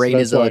bit. Brain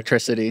is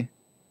electricity.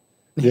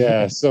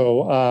 Yeah.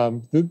 So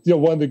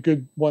one of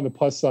the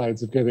plus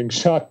sides of getting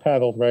shock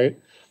paddled, right,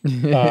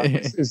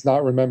 is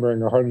not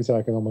remembering a heart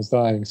attack and almost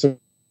dying. So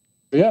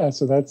yeah.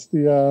 So that's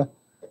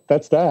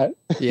that.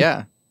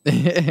 Yeah.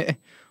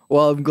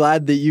 Well, I'm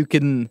glad that you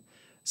can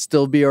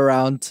still be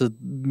around to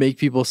make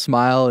people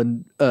smile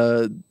and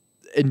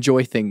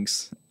enjoy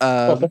things.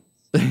 My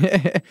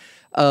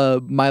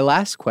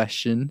last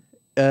question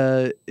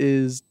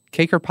is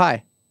cake or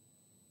pie?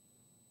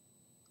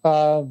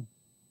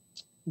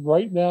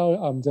 Right now,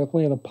 I'm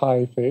definitely in a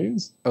pie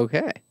phase.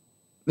 Okay.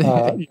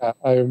 Yeah,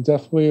 I am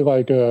definitely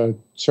like a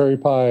cherry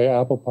pie,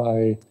 apple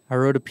pie. I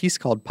wrote a piece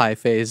called Pie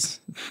Phase.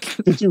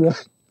 Did you?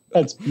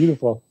 That's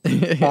beautiful.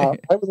 I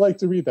would like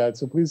to read that,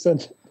 so please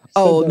send.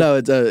 No,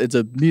 it's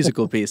a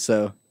musical piece.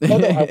 So.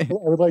 I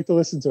would like to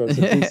listen to it.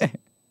 So please.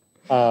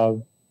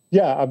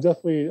 Yeah, I'm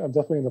definitely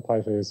in the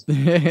pie phase.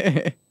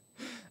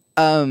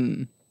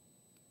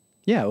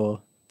 Yeah,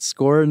 well,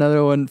 score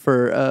another one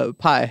for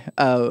pie.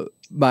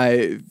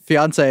 My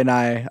fiance and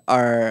I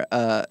are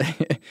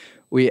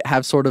we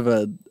have sort of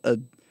a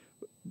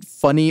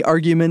funny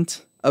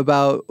argument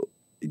about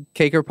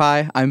cake or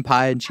pie. I'm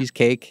pie and she's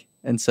cake,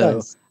 and so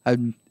nice.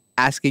 I'm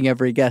asking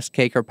every guest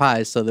cake or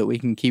pie so that we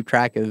can keep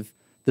track of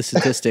the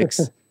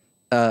statistics.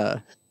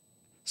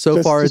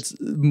 So far, it's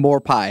more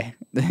pie.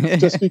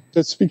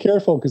 just be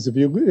careful, because if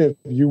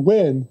you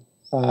win,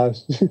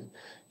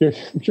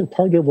 your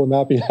partner will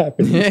not be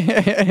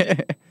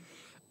happy.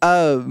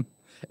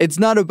 It's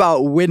not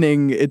about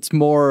winning; it's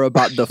more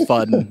about the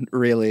fun,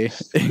 really.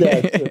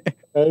 Yeah,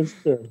 that's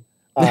true.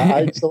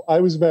 So I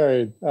was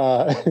married,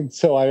 and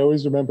so I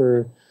always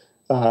remember.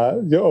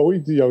 You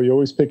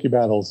always pick your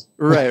battles.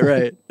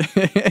 Right.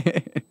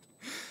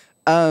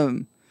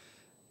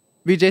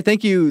 BJ,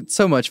 thank you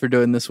so much for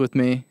doing this with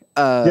me.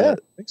 Yeah,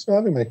 thanks for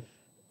having me.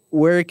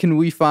 Where can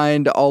we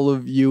find all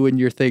of you and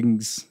your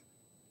things?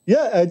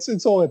 Yeah,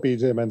 it's all at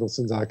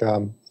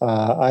bjmendelson.com.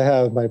 I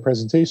have my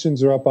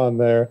presentations are up on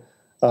there.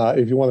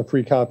 If you want a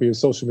free copy of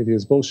Social Media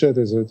is Bullshit,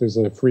 there's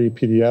a free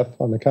PDF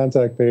on the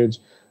contact page.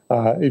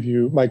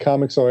 My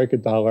comics are like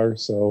 $1,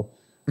 so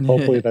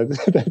Hopefully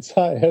that's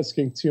not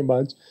asking too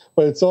much,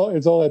 but it's all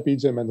at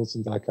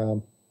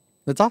bjmendelson.com.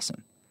 That's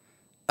awesome.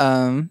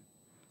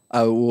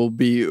 I will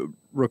be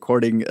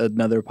recording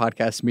another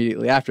podcast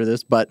immediately after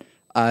this, but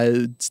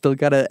I still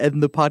got to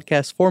end the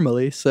podcast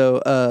formally.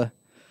 So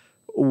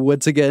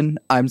once again,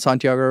 I'm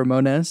Santiago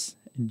Ramones,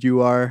 and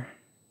you are...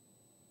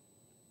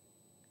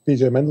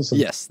 BJ Mendelson.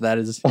 Yes, that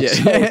is... Oh,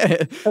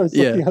 yeah. I was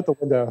looking out the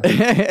window.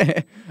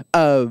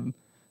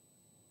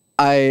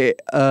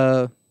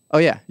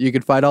 You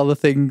can find all the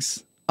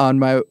things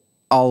on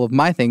all of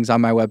my things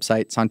on my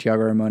website,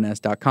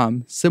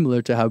 santiagoramones.com,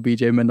 similar to how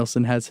BJ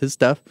Mendelson has his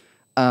stuff.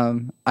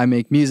 I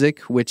make music,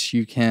 which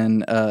you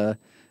can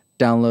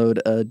download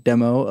a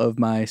demo of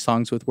my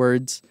songs with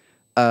words,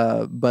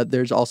 but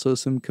there's also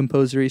some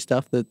composery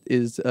stuff that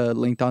is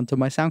linked onto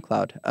my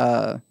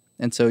SoundCloud.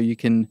 And so you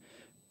can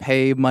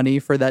pay money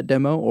for that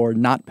demo or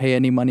not pay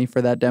any money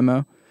for that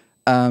demo.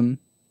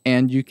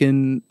 And you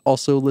can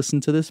also listen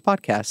to this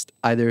podcast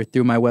either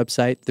through my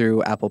website,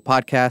 through Apple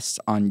Podcasts,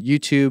 on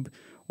YouTube,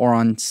 or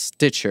on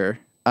Stitcher.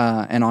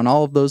 And on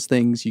all of those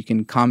things, you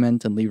can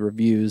comment and leave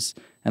reviews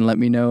and let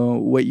me know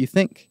what you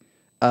think.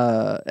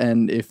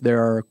 And if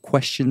there are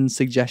questions,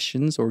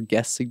 suggestions, or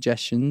guest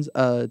suggestions,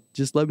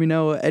 just let me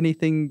know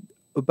anything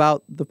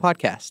about the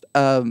podcast.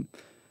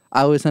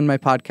 I always end my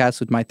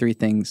podcast with my 3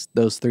 things.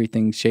 Those 3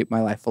 things shape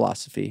my life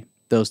philosophy.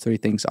 Those 3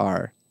 things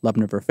are: love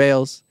never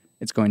fails,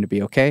 it's going to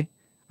be okay,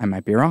 I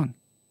might be wrong.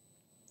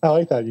 I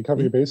like that. You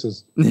cover your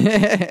bases.